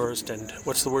kills first, and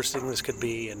what's the worst thing this could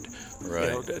be, and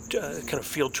kind of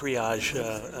field triage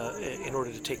in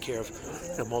order to take care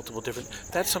of multiple different.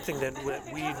 That's something that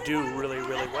we do really,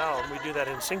 really well, and we do that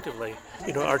instinctively.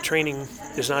 Our training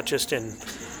is not just in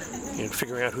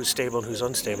figuring out who's stable and who's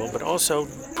unstable, but also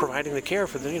providing the care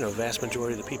for the vast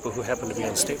majority of the people who happen to be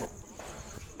unstable.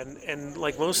 And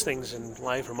like most things in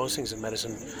life, or most things in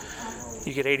medicine,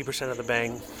 you get 80% of the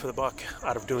bang for the buck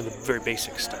out of doing the very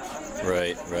basic stuff.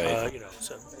 Right.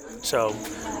 So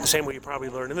the same way you probably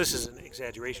learn, and this is an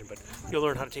exaggeration, but you'll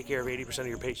learn how to take care of 80% of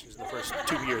your patients in the first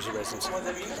 2 years of residency.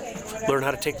 Learn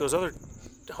how to take care of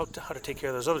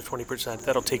those other 20%.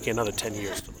 That'll take you another 10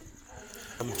 years to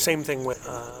learn. Same thing with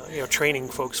training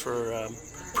folks for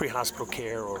pre-hospital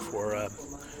care or for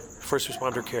first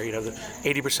responder care. The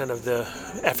 80% of the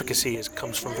efficacy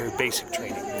comes from very basic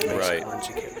training, basic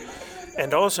emergency care.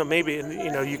 And also, maybe,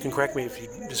 you can correct me if you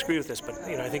disagree with this, but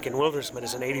I think in wilderness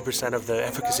medicine, 80% of the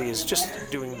efficacy is just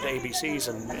doing the ABCs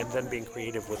and then being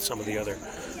creative with some of the other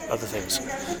things,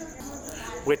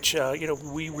 which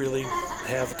we really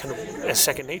have kind of as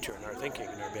second nature in our thinking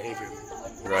and our behavior.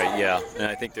 Right, yeah, and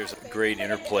I think there's a great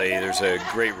interplay. There's a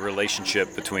great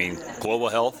relationship between global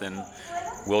health and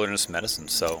wilderness medicine.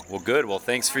 So, well, good. Well,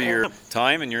 thanks for your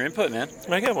time and your input, man.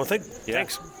 Okay, well,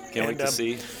 thanks. Can't wait to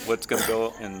see what's going to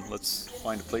go, and let's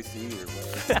find a place to eat or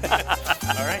whatever.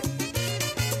 All right.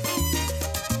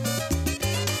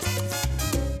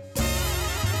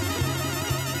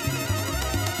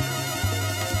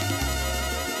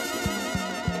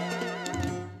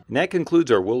 And that concludes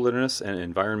our Wilderness and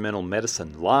Environmental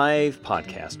Medicine Live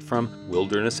podcast from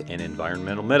Wilderness and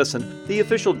Environmental Medicine, the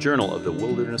official journal of the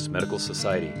Wilderness Medical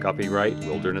Society. Copyright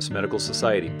Wilderness Medical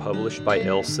Society, published by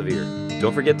Elsevier.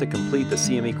 Don't forget to complete the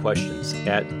CME questions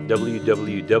at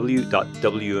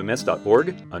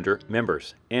www.wms.org under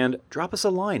Members, and drop us a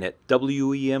line at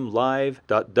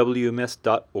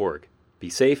wemlive.wms.org. Be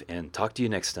safe and talk to you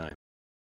next time.